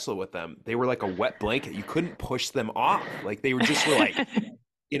you, wrestle with them, they were like a wet blanket. You couldn't push them off. Like they were just like,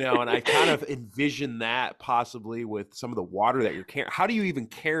 and I kind of envision that possibly with some of the water that you're carrying. How do you even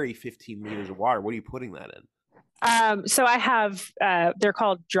carry 15 liters of water? What are you putting that in? So I have, they're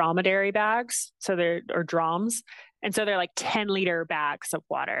called dromedary bags. Or droms. And so they're like 10-liter bags of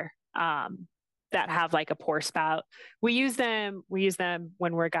water, that have like a pour spout. We use them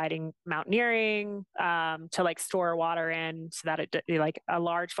when we're guiding mountaineering, to like store water in so that like a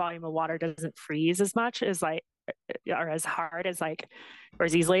large volume of water doesn't freeze as much as like, or as hard as like, or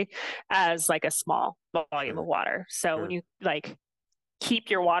as easily as like a small volume of water. So when you like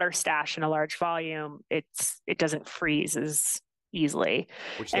keep your water stash in a large volume, it doesn't freeze as easily.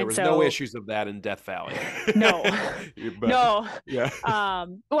 Which there was no issues of that in Death Valley. No. No. Yeah.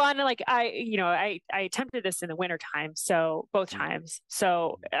 Well, and like I attempted this in the winter time, so both times.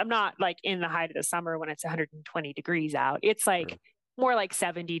 So I'm not like in the height of the summer when it's 120 degrees out. It's like more like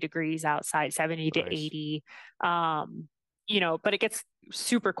 70 degrees outside, 70 to 80. But it gets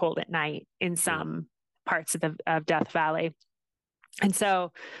super cold at night in some parts of Death Valley. And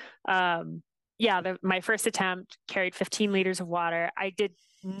so, my first attempt carried 15 liters of water. I didn't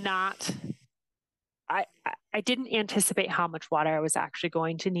anticipate how much water I was actually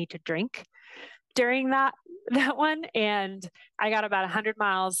going to need to drink during that one. And I got about 100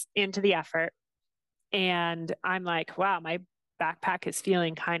 miles into the effort and I'm like, wow, my backpack is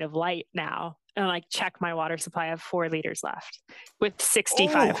feeling kind of light now. And like check my water supply. I have 4 liters left with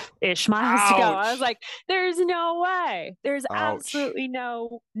 65-ish miles to go. I was like, there's no way. There's absolutely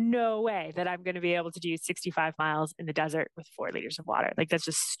no way that I'm going to be able to do 65 miles in the desert with 4 liters of water. Like that's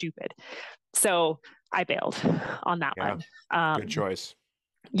just stupid. So I bailed on that one. Good choice.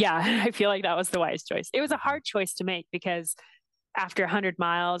 Yeah, I feel like that was the wise choice. It was a hard choice to make because after 100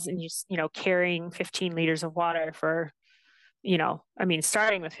 miles and carrying 15 liters of water for,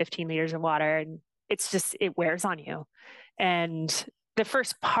 starting with 15 liters of water, and it wears on you. And the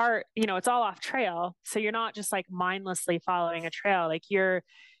first part, it's all off trail. So you're not just like mindlessly following a trail. Like your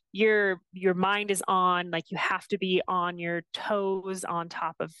mind is on, like you have to be on your toes on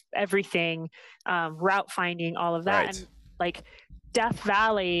top of everything, route finding, all of that. Right. And like Death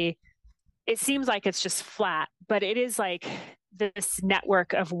Valley, it seems like it's just flat, but it is like this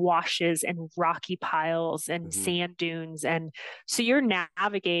network of washes and rocky piles and sand dunes. And so you're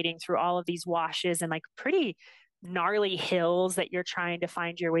navigating through all of these washes and like pretty gnarly hills that you're trying to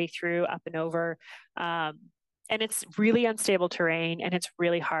find your way through up and over. And it's really unstable terrain and it's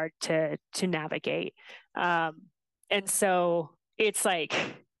really hard to navigate. And so it's like,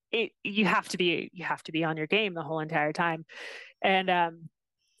 you have to be on your game the whole entire time. And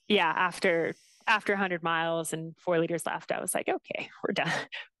after 100 miles and 4 liters left, I was like, okay, we're done.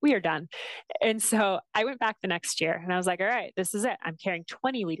 We are done. And so I went back the next year and I was like, all right, this is it. I'm carrying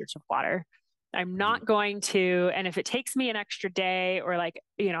 20 liters of water I'm Mhm. not going to, and if it takes me an extra day or like,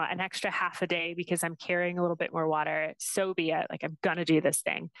 an extra half a day because I'm carrying a little bit more water, so be it. Like I'm gonna do this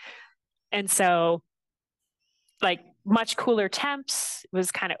thing. And so like much cooler temps, it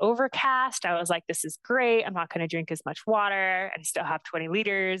was kind of overcast. I was like, this is great. I'm not going to drink as much water. I still have 20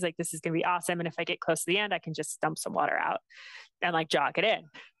 liters. Like this is going to be awesome. And if I get close to the end, I can just dump some water out and like jog it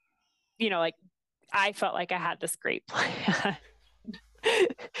in. Like I felt like I had this great plan.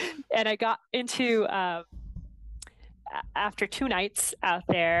 And I got into after 2 nights out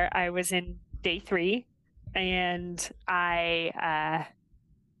there, I was in day 3 and I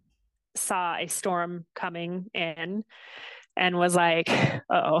saw a storm coming in and was like,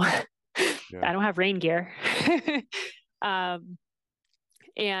 oh, Yeah. I don't have rain gear. um,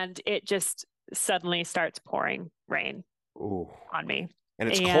 and it just suddenly starts pouring rain Ooh. on me. And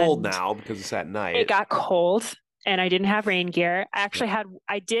it's cold And now because it's at it night. got cold and I didn't have rain gear.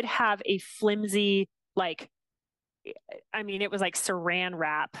 I did have a flimsy, like, it was like saran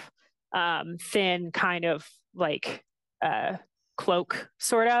wrap, thin kind of like uh, cloak,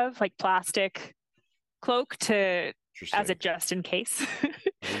 sort of like plastic cloak as a Interesting. just in case.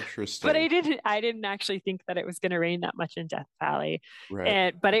 But Interesting. I didn't actually think that it was going to rain that much in Death Valley.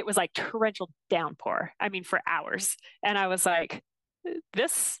 Right. But it was like torrential downpour. For hours. And I was like,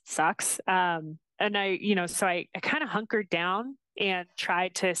 this sucks. And I kind of hunkered down and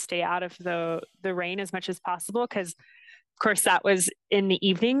tried to stay out of the rain as much as possible because of course that was in the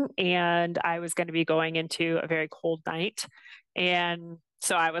evening and I was going to be going into a very cold night. And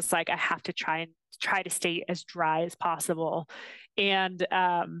so I was like, I have to try to stay as dry as possible. And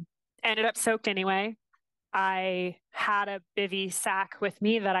ended up soaked anyway. I had a bivy sack with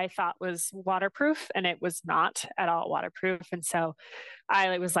me that I thought was waterproof, and it was not at all waterproof. And so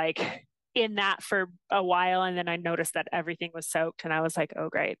I was like in that for a while, and then I noticed that everything was soaked, and I was like, "Oh,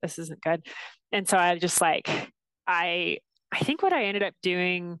 great, this isn't good." And so I just like I I think what I ended up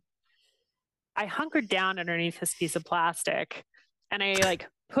doing, I hunkered down underneath this piece of plastic, and I like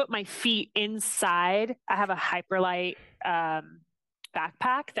put my feet inside. I have a hyperlight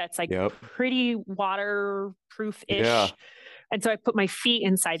backpack that's like Yep. pretty waterproof Yeah. ish. And so I put my feet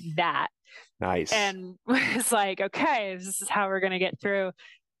inside that Nice. and was like, okay, this is how we're going to get through.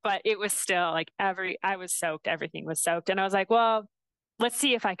 But it was still like I was soaked, everything was soaked. And I was like, well, let's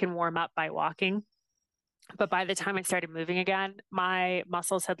see if I can warm up by walking. But by the time I started moving again, my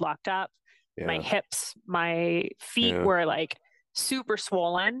muscles had locked up, my Yeah. hips, my feet Yeah. were like super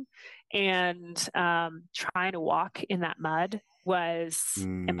swollen. And trying to walk in that mud was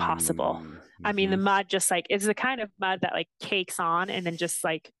impossible. The Mm-hmm. mud just like it's the kind of mud that like cakes on and then just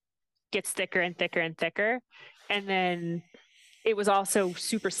like gets thicker and thicker and thicker. And then it was also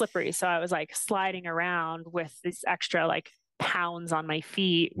super slippery. So I was like sliding around with this extra like pounds on my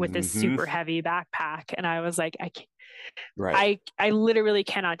feet with this Mm-hmm. super heavy backpack. And I was like, Right. I literally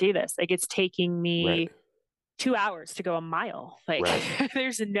cannot do this. Like it's taking Right. me 2 hours to go a mile. Like Right.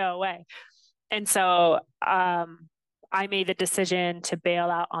 there's no way. And so I made the decision to bail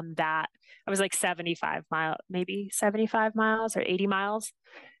out on that. I was like maybe 75 miles or 80 miles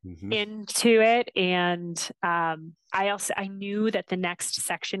Mm-hmm. into it. And I knew that the next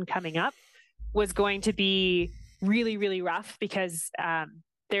section coming up was going to be really, really rough because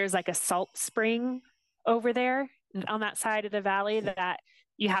there's like a salt spring over there on that side of the valley that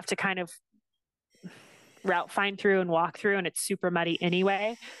you have to kind of find through and walk through, and it's super muddy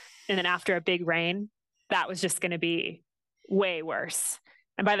anyway. And then after a big rain, that was just going to be way worse.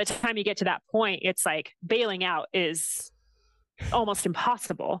 And by the time you get to that point, it's like bailing out is almost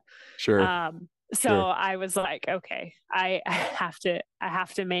impossible. Sure. So Sure. I was like, okay, I have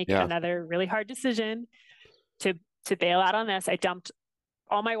to make Yeah. another really hard decision to bail out on this. I dumped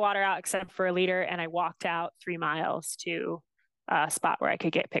all my water out except for a liter, and I walked out 3 miles to a spot where I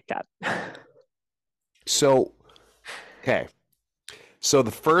could get picked up. So, okay. So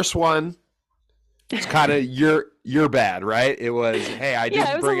the first one, it's kind of you're bad, right? It was, hey, I Yeah, it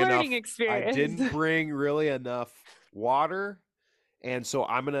didn't was a bring learning enough. I experience. didn't bring really enough water, and so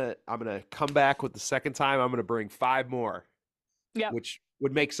I'm gonna come back with the second time. I'm gonna bring 5 more, Yep. which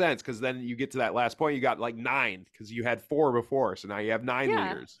would make sense because then you get to that last point, you got like 9 because you had 4 before, so now you have 9 Yeah.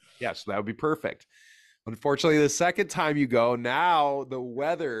 liters. Yeah, so that would be perfect. Unfortunately, the second time you go, now the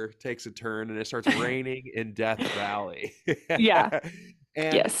weather takes a turn and it starts raining in Death Valley. Yeah.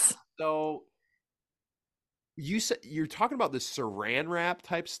 And Yes. so you said you're talking about this saran wrap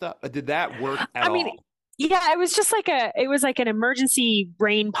type stuff. Did that work at I mean, all? yeah, it was like an emergency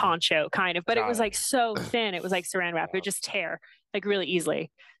rain poncho kind of, but it was Got it. like so thin. It was like saran wrap. It would just tear like really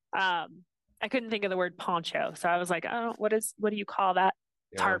easily. I couldn't think of the word poncho. So I was like, oh, what do you call that?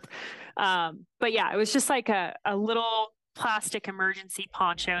 Yeah. tarp. But yeah, it was just like a little plastic emergency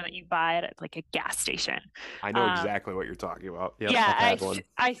poncho that you buy at like a gas station. I know Um, exactly what you're talking about. Yep, yeah, I've had one.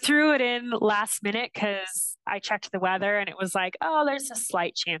 I threw it in last minute because I checked the weather and it was like, oh, there's a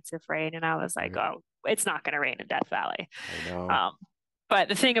slight chance of rain, and I was like, Right. oh, it's not going to rain in Death Valley. I know. Um, but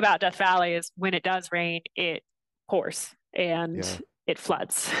the thing about Death Valley is when it does rain, it pours and Yeah. it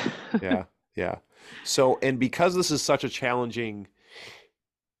floods. Yeah. Yeah. So, and because this is such a challenging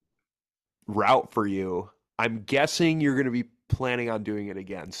route for you, I'm guessing you're going to be planning on doing it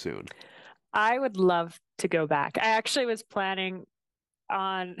again soon. I would love to go back. I actually was planning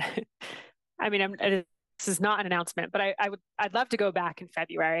on, I mean, this is not an announcement, but I'd love to go back in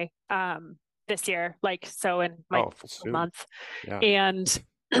February, this year, like, so in like Oh, a soon. month. Yeah. And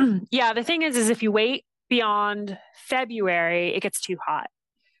yeah, the thing is if you wait beyond February, it gets too hot.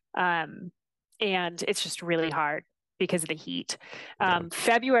 Um, and it's just really hard because of the heat. Yeah.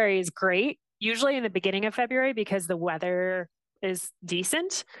 February is great, usually in the beginning of February because the weather is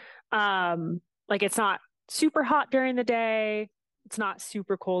decent. Like it's not super hot during the day, it's not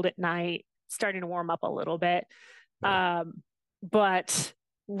super cold at night, it's starting to warm up a little bit. Yeah. But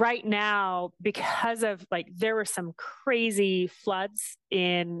right now, because of like there were some crazy floods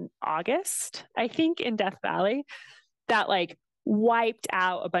in August, I think, in Death Valley that like wiped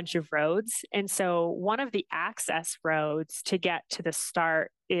out a bunch of roads. And so one of the access roads to get to the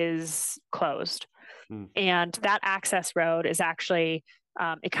start is closed. Mm. And that access road is actually,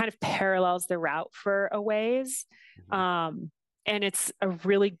 it kind of parallels the route for a ways. Mhm. And it's a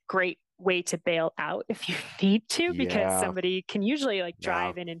really great way to bail out if you need to, because Yeah. somebody can usually like Yeah.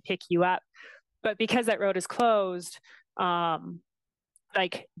 drive in and pick you up. But because that road is closed, um,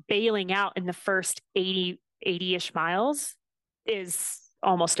 like bailing out in the first 80-ish miles is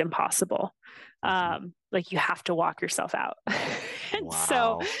almost impossible. Mhm. Like you have to walk yourself out. And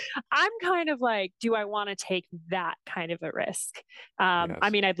so Wow. I'm kind of like, do I want to take that kind of a risk? I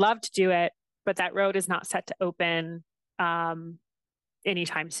Yes. mean, I'd love to do it, but that road is not set to open um,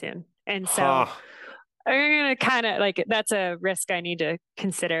 anytime soon. And so Huh. I'm going to kind of like, that's a risk I need to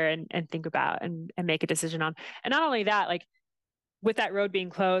consider and think about and make a decision on. And not only that, like with that road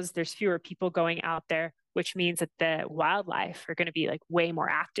being closed, there's fewer people going out there, which means that the wildlife are going to be like way more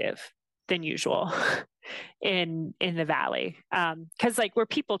active than usual in the valley. Because like where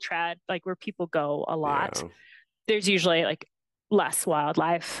people tread, like where people go a lot, Yeah. there's usually like less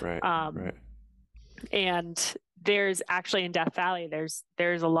wildlife. Right. Right. And there's actually in Death Valley, there's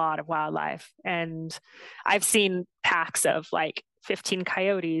a lot of wildlife, and I've seen packs of like 15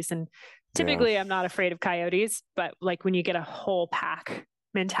 coyotes. And Yeah. typically, I'm not afraid of coyotes, but like when you get a whole pack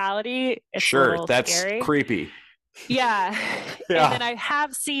mentality, it's a Sure. little That's scary. creepy. Yeah, and Yeah. then I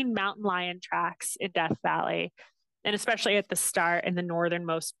have seen mountain lion tracks in Death Valley, and especially at the start in the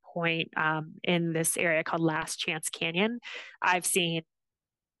northernmost point in this area called Last Chance Canyon, I've seen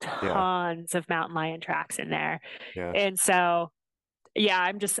Yeah. tons of mountain lion tracks in there. Yeah. And so yeah,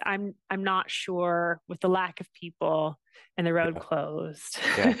 I'm not sure with the lack of people and the road Yeah. closed.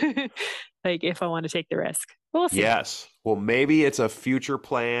 Yeah. Like if I want to take the risk. We'll see. Yes. Well, maybe it's a future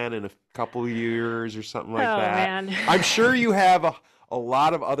plan in a couple of years or something like Oh that. man. I'm sure you have a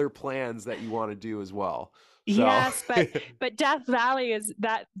lot of other plans that you want to do as well. So, Yes, but Death Valley is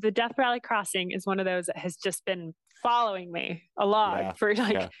that the Death Valley crossing is one of those that has just been following me along yeah. for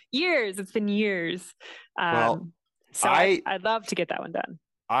like Yeah. years. It's been years. Well, Um, so I I'd love to get that one done.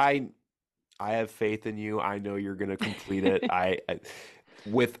 I I have faith in you. I know you're going to complete it.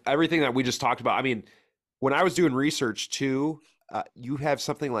 With everything that we just talked about. I mean, when I was doing research too, you have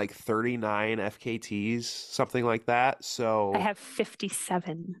something like 39 FKTs, something like that. I So, have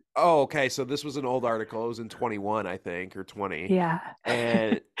 57. oh, okay. So this was an old article. It was in 21, I think, or 20. Yeah.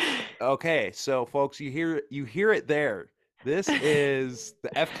 And okay, so folks, you hear it there. This is the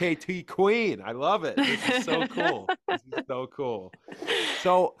FKT queen. I love it. This is so cool. This is so cool.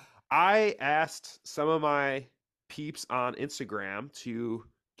 So I asked some of my peeps on Instagram to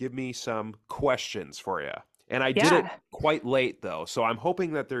give me some questions for you. And I did it Yeah. quite late though. So I'm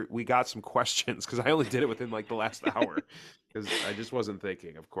hoping that we got some questions because I only did it within like the last hour because I just wasn't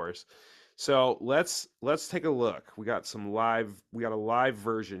thinking, of course. So let's take a look. We got a live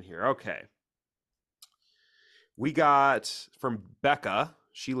version here. Okay. We got from Becca.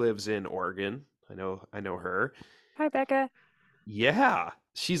 She lives in Oregon. I know her. Hi, Becca. Yeah.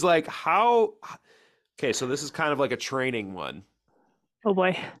 She's like, how okay, so this is kind of like a training one. Oh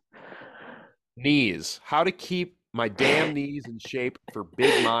boy. Knees. How to keep my damn knees in shape for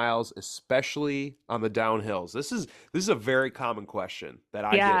big miles, especially on the downhills. This is a very common question that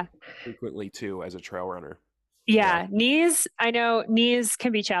I get Yeah. frequently too as a trail runner. Yeah. Yeah, knees, I know knees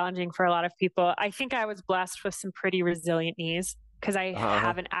can be challenging for a lot of people. I think I was blessed with some pretty resilient knees because I Uh-huh.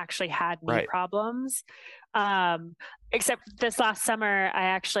 haven't actually had knee Right. problems. Um, Except this last summer,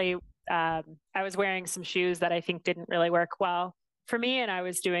 I was wearing some shoes that I think didn't really work well for me, and I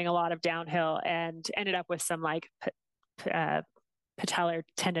was doing a lot of downhill and ended up with some like uh, patellar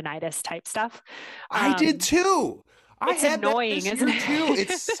tendonitis type stuff. I did Um, too. I it's had that annoying, this isn't year too. it? It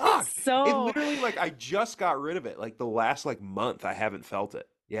sucked. It So literally like I just got rid of it. Like the last like month I haven't felt it.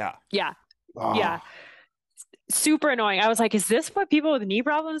 Yeah. yeah, Oh, yeah. Super annoying. I was like, is this what people with knee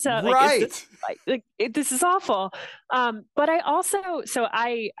problems like? Is this right. this is awful? But I also, so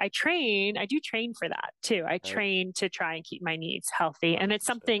I train. I do train for that too. I Right. train to try and keep my knees healthy, and it's 100%.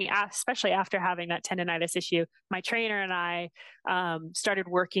 something, especially after having that tendonitis issue. My trainer and I started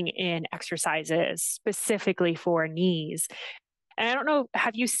working in exercises specifically for knees. And I don't know,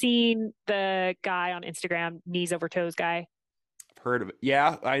 have you seen the guy on Instagram, knees over toes guy? I've heard of it.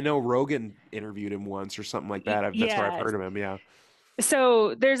 Yeah, I know Rogan interviewed him once or something like that. That's where I've Yeah, heard of him. Yeah.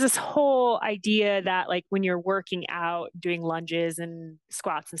 so there's this whole idea that like when you're working out doing lunges and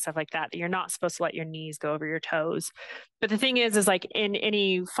squats and stuff like that you're not supposed to let your knees go over your toes, but the thing is like in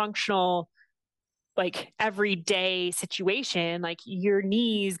any functional like everyday situation, like your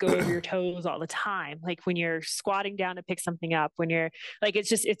knees go over your toes all the time, like when you're squatting down to pick something up, when you're like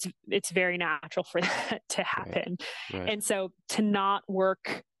it's very natural for that to Right. happen. Right. And so to not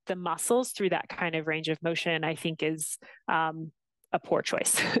work the muscles through that kind of range of motion, I think is a poor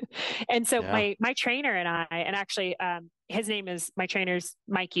choice. And so Yeah. my trainer and I, and actually his name is, my trainer's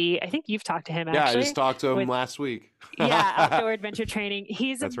Mikey. I think you've talked to him Yeah, I just actually talked to him with, last week. yeah, That's outdoor adventure training.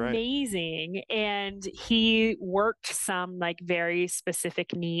 He's right. amazing. And he worked some like very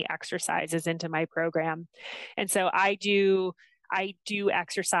specific knee exercises into my program. And so I do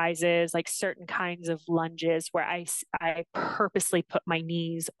exercises like certain kinds of lunges where I purposely put my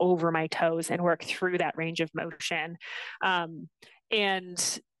knees over my toes and work through that range of motion. Um,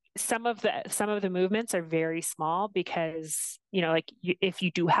 and some of the movements are very small because like if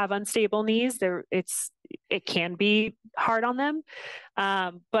you do have unstable knees, it can be hard on them.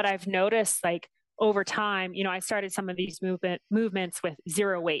 But I've noticed like over time, I started some of these movements with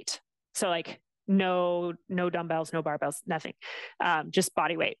zero weight. So like no dumbbells, no barbells, nothing, just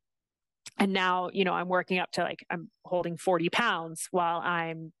body weight. And now, I'm working up to like I'm holding 40 pounds while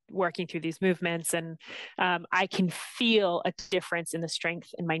I'm working through these movements, and I can feel a difference in the strength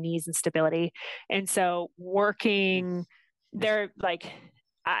in my knees and stability. And so working there, like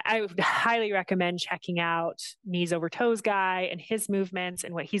I would highly recommend checking out Knees Over Toes guy and his movements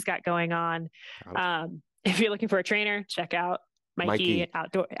and what he's got going on. If you're looking for a trainer, check out Mikey Mikey.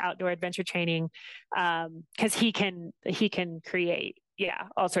 outdoor adventure training, because he can create, yeah,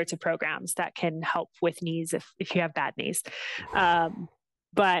 all sorts of programs that can help with knees if you have bad knees. Um,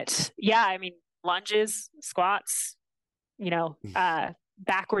 but yeah, I mean, lunges, squats,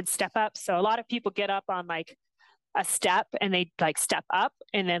 backward step ups. So a lot of people get up on like a step and they like step up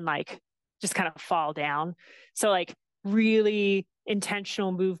and then like just kind of fall down. So like really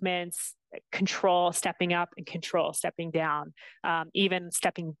intentional movements, control stepping up and control stepping down, even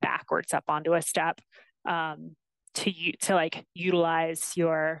stepping backwards up onto a step, um, to like utilize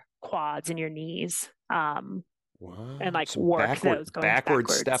your quads and your knees, and Wow. like So work backward those going backward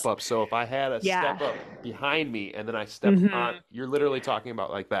step backwards. up. So if I had a Yeah. step up behind me and then I stepped on, Mm-hmm. you're literally talking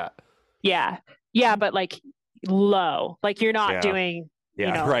about like that. Yeah. Yeah. But like low, like you're not Yeah. doing, you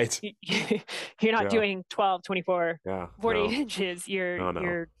Yeah, know, right. you're not Yeah. doing 12, 24, Yeah. 48 No. inches. No,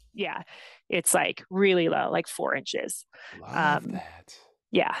 no. Yeah, it's like really low, like 4 inches. Love Um, that.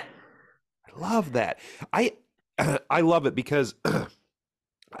 yeah. I love that. I I love it because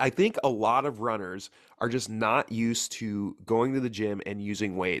I think a lot of runners are just not used to going to the gym and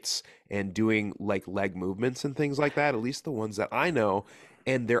using weights and doing like leg movements and things like that, at least the ones that I know,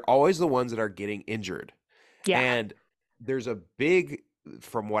 and they're always the ones that are getting injured. Yeah. And there's a big,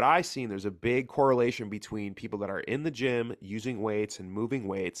 from what I've seen, there's a big correlation between people that are in the gym using weights and moving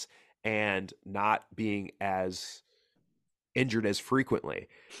weights and not being as injured as frequently.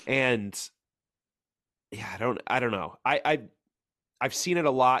 And yeah, I don't know. I've seen it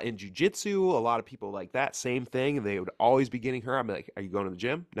a lot in jujitsu, a lot of people like that, same thing. They would always be getting hurt. I'm like, are you going to the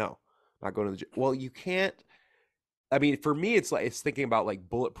gym? No, not going to the gym. Well, you can't. I mean, for me, it's like it's thinking about like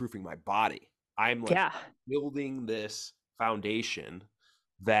bulletproofing my body. I'm like Yeah. building this foundation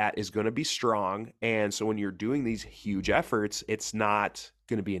that is going to be strong. And so when you're doing these huge efforts, it's not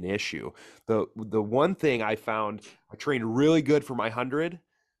going to be an issue. The one thing I found, I trained really good for my 100.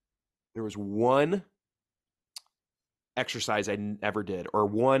 There was one exercise I never did or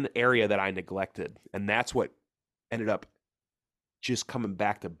one area that I neglected, and that's what ended up just coming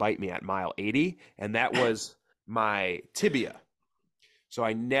back to bite me at mile 80, and that was my tibia. So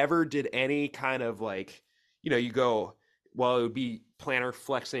I never did any kind of like, you go, well, it would be plantar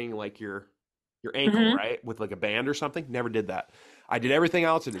flexing like your ankle, Hmm. right? With like a band or something. Never did that. I did everything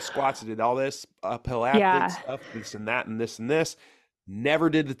else. I did squats. I did all this uphill athlete Yeah. stuff, this and that and this and this. Never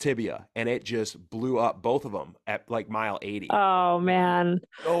did the tibia, and it just blew up both of them at like mile 80. Oh man.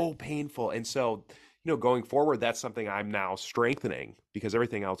 So painful. And so, going forward, that's something I'm now strengthening because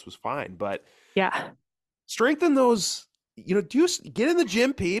everything else was fine. But Yeah. strengthen those, get in the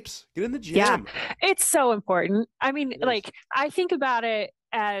gym, peeps. Get in the Yeah. gym. It's so important. I mean, It is. like I think about it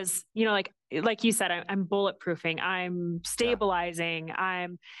as, like you said, I'm bulletproofing, I'm Yeah. stabilizing,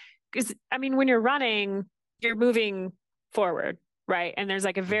 because I mean, when you're running, you're moving forward, right? And there's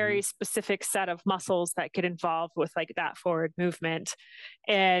like a Hmm. very specific set of muscles that get involved with like that forward movement.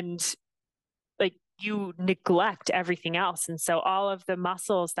 And like you neglect everything else. And so all of the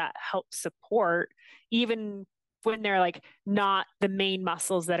muscles that help support, even when they're like not the main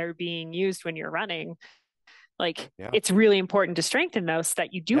muscles that are being used when you're running, like Yeah. it's really important to strengthen those so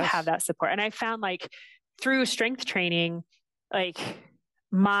that you do have Yes. that support. And I found like through strength training, like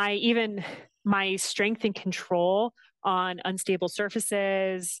even my strength and control on unstable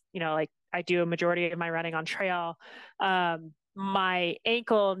surfaces, like I do a majority of my running on trail. My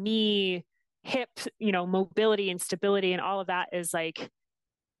ankle, knee, hip, mobility and stability and all of that is like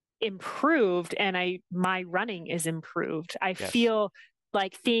improved, and my running is improved. I Yes. feel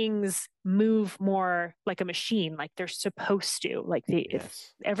like things move more like a machine, like they're supposed to, like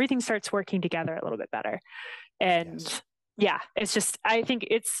Yes. everything starts working together a little bit better. Yes. And yeah, it's just, I think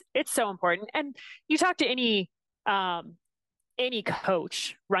it's so important. And you talk to um any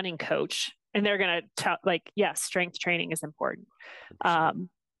coach, running coach, and they're going to tell like, yes, strength training is important. 100%. Um,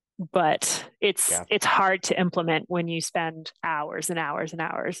 but Yeah. it's hard to implement when you spend hours and hours and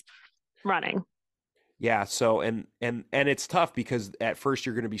hours running. Yeah. So, and it's tough because at first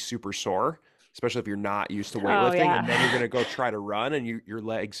you're going to be super sore, especially if you're not used to Oh weightlifting, and then you're going yeah. to go try to run and your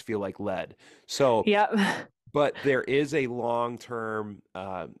legs feel like lead. So, Yep. but there is a long-term,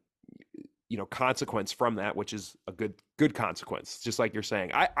 consequence from that, which is a good consequence. Just like you're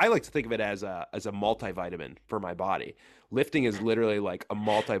saying, I like to think of it as a multivitamin for my body. Lifting is literally like a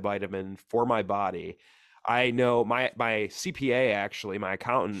multivitamin for my body. I know my CPA, actually, my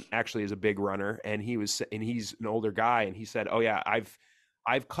accountant, actually is a big runner, and he's an older guy, and he said, "Oh yeah,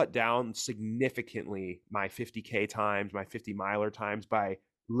 I've cut down significantly my 50K times, my 50 miler times by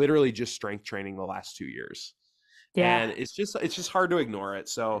literally just strength training the last 2 years." Yeah. And it's just hard to ignore it.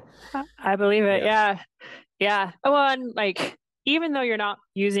 So I believe it. yeah. Yeah. Yeah. Oh, well, and like, even though you're not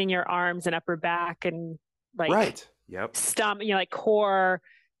using your arms and upper back and like Right. Yep. stomach, like core,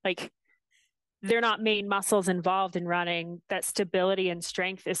 like they're not main muscles involved in running, that stability and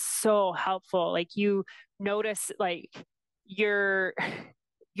strength is so helpful. Like you notice like your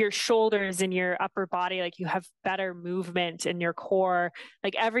your shoulders and your upper body, like you have better movement in your core.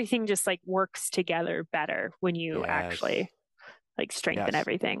 Like everything just like works together better when you Yes. actually like strengthen Yes.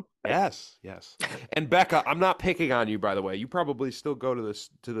 everything. But Yes. Yes. And Becca, I'm not picking on you, by the way. You probably still go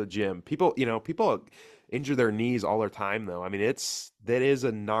to the gym. People injure their knees all their time, though. I mean, that is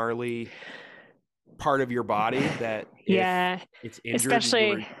a gnarly part of your body that if yeah, it's injured when you were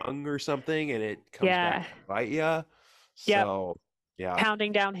especially, young or something and it comes back yeah. to bite you. Yep. So, yeah.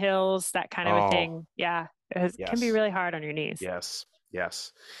 Pounding down hills, that kind of a Oh, thing. Yeah. It can be yes. really hard on your knees. Yes.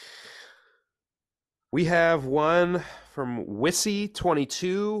 Yes. We have one from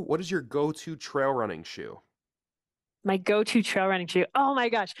Wissy22. What is your go-to trail running shoe? My go-to trail running shoe. Oh my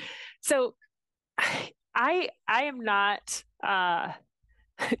gosh. So I am not I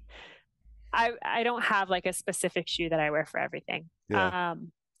don't have like a specific shoe that I wear for everything. Yeah.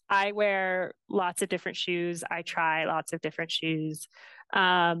 I wear lots of different shoes. I try lots of different shoes.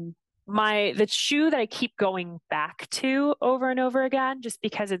 The shoe that I keep going back to over and over again, just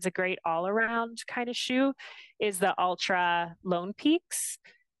because it's a great all around kind of shoe, is the Ultra Lone Peaks.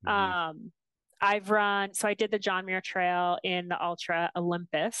 Hmm. Um, so I did the John Muir Trail in the Ultra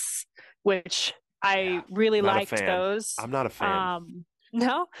Olympus, which Yeah. I really Not a liked fan. those. I'm not a fan.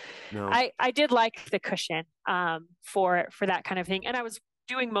 No, No. I did like the cushion for that kind of thing, and I was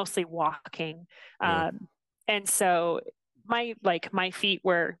doing mostly walking, Yeah. and so my feet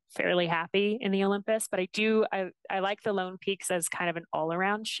were fairly happy in the Olympus, but I like the Lone Peaks as kind of an all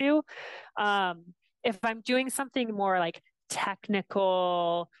around shoe. Um, if I'm doing something more like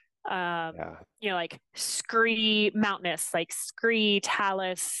technical, Yeah. like scree mountainous, like scree,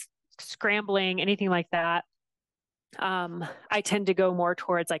 talus, scrambling, anything like that, I tend to go more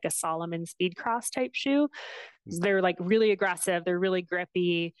towards like a Solomon Speed Cross type shoe. They're like really aggressive. They're really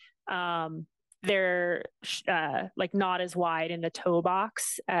grippy. They're like not as wide in the toe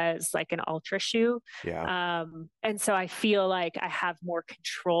box as like an ultra shoe. Yeah. And so I feel like I have more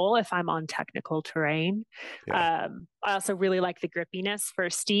control if I'm on technical terrain. Yeah. I also really like the grippiness for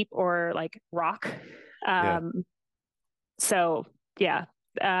steep or like rock. Yeah. So yeah.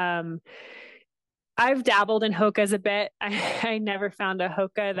 I've dabbled in Hokas a bit. I never found a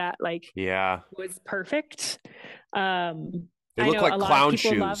Hoka that like Yeah. was perfect. They I look know like a lot of clown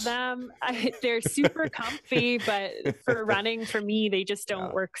people love shoes. them. They're super comfy, but for running, for me, they just don't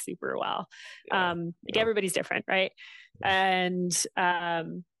Yeah. work super well. Yeah. Like Yeah. everybody's different, right? And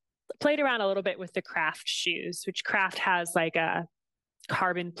played around a little bit with the Craft shoes, which Craft has like a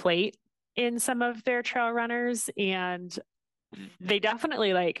carbon plate in some of their trail runners, and they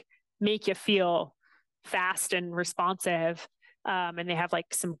definitely like make you feel fast and responsive. And they have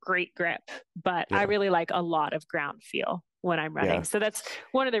like some great grip, but I Yeah. really like a lot of ground feel when I'm running. Yeah. So that's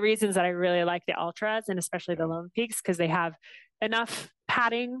one of the reasons that I really like the Ultras and especially the Yeah. Lone Peaks, because they have enough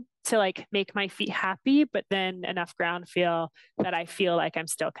padding to like make my feet happy, but then enough ground feel that I feel like I'm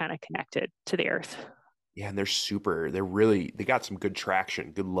still kind of connected to the earth. Yeah, and they got some good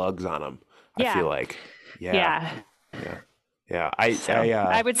traction, good lugs on them. I Yeah. feel like. Yeah. Yeah. Yeah. Yeah. So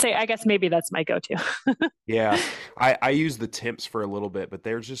I would say, I guess maybe that's my go-to. Yeah, I use the Timps for a little bit, but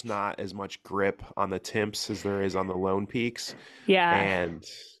there's just not as much grip on the Timps as there is on the Lone Peaks. Yeah. And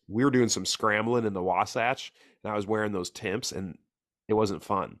we were doing some scrambling in the Wasatch, and I was wearing those Timps, and it wasn't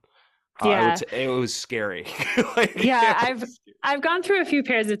fun. Yeah. It was scary. Like, Yeah, it was scary. I've gone through a few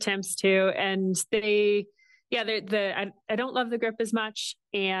pairs of Temps too, and I don't love the grip as much,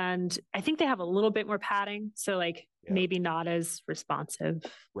 and I think they have a little bit more padding, so like Yeah. maybe not as responsive.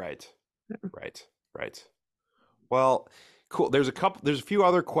 Right. Right. Right. Well, cool. There's a few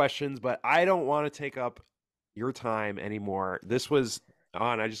other questions, but I don't want to take up your time anymore. This was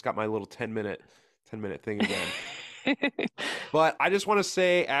on. I just got my little 10-minute thing again. But I just want to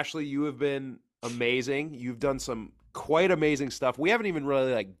say, Ashley, you have been amazing. You've done some quite amazing stuff. We haven't even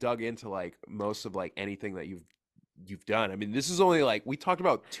really like dug into like most of like anything that you've done. I mean, this is only like we talked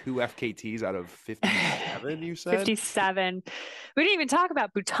about 2 FKTs out of 57, you said? 57. We didn't even talk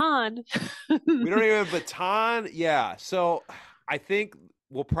about Bhutan. We don't even have Baton. Yeah. So I think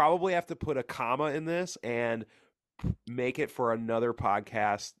we'll probably have to put a comma in this and make it for another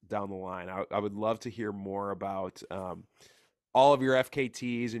podcast down the line. I would love to hear more about all of your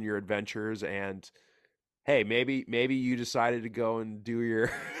FKTs and your adventures. And hey, maybe you decided to go and do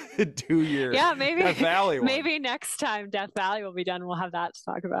your Yeah, maybe Death Valley one. maybe next time Death Valley will be done, we'll have that to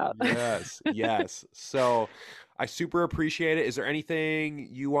talk about. Yes, yes. So I super appreciate it. Is there anything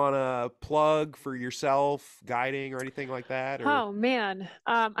you want to plug for yourself, guiding or anything like that? Or... Oh man,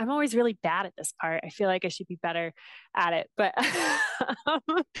 I'm always really bad at this part. I feel like I should be better at it, but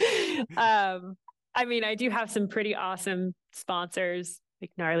I mean, I do have some pretty awesome sponsors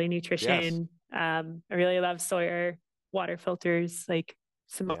like Gnarly Yes. Nutrition. I really love Sawyer water filters, like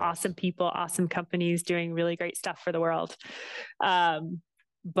some Yes. awesome people, awesome companies doing really great stuff for the world.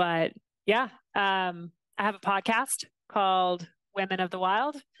 But yeah, I have a podcast called Women of the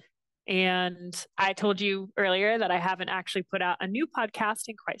Wild. And I told you earlier that I haven't actually put out a new podcast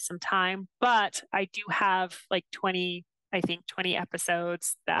in quite some time, but I do have like 20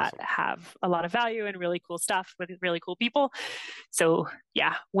 episodes that Awesome. have a lot of value and really cool stuff with really cool people. So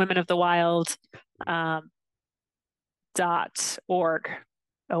yeah, Women of the Wild .org.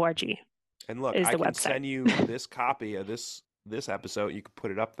 And look, is I the can website. send you this copy of this episode. You can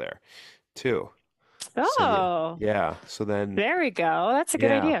put it up there too. Oh, yeah. So then there we go. That's a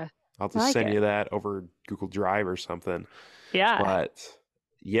good idea. I'll just like send it. you that over Google Drive or something. Yeah. But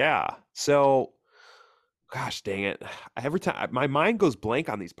yeah. So gosh dang it. Every time my mind goes blank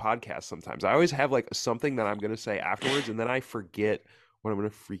on these podcasts sometimes. I always have like something that I'm going to say afterwards and then I forget what I'm going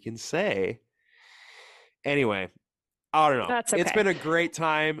to freaking say. Anyway, I don't know. That's okay. It's been a great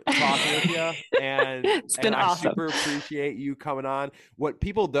time talking with you, and it's been awesome. I super appreciate you coming on. What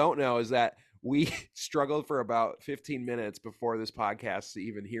people don't know is that we struggled for about 15 minutes before this podcast to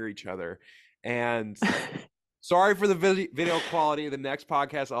even hear each other. And sorry for the video quality. The next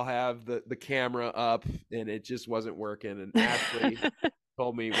podcast I'll have the camera up, and it just wasn't working. And Ashley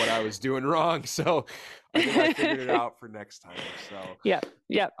told me what I was doing wrong, so I think I figured it out for next time. So yeah,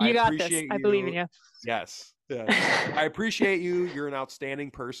 you got this. I believe in you. Yes. I appreciate you. You're an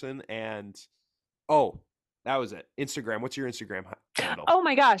outstanding person. And oh, That was it. Instagram. What's your Instagram handle? Oh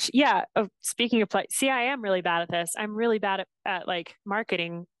my gosh. Yeah. Oh, speaking of play, see, I am really bad at this. I'm really bad at like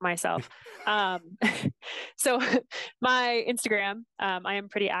marketing myself. Um, so my Instagram, I am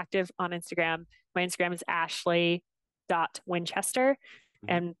pretty active on Instagram. My Instagram is Ashley.Winchester, Mhm.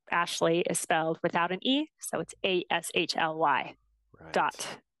 and Ashley is spelled without an E. So it's ASHLY Right.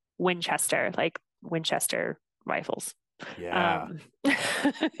 dot Winchester, like Winchester rifles. Yeah. Um,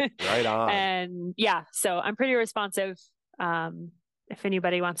 Right on. and yeah, so I'm pretty responsive. Um, if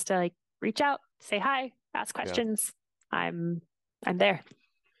anybody wants to like reach out, say hi, ask Yeah. questions, I'm I'm there.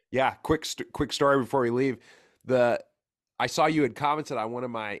 Yeah. Quick story before we leave. The I saw you had commented on one of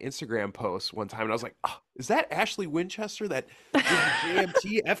my Instagram posts one time, and I was like, oh, "Is that Ashley Winchester that did the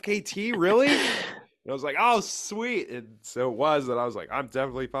JMT FKT? Really?" And I was like, "Oh, sweet!" And so it was, and I was like, "I'm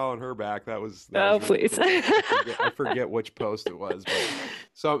definitely following her back." That was Oh, really please. cool. I forget which post it was, but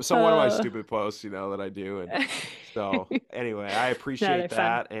some one of my uh, stupid posts, that I do. And so anyway, I no, they're appreciate fun.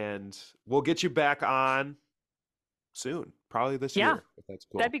 that, and we'll get you back on soon, probably this Yeah, year, if that's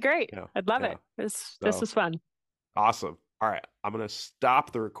that'd cool. be great. Yeah, I'd love yeah. it. This So was fun. awesome. All right, I'm gonna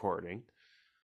stop the recording.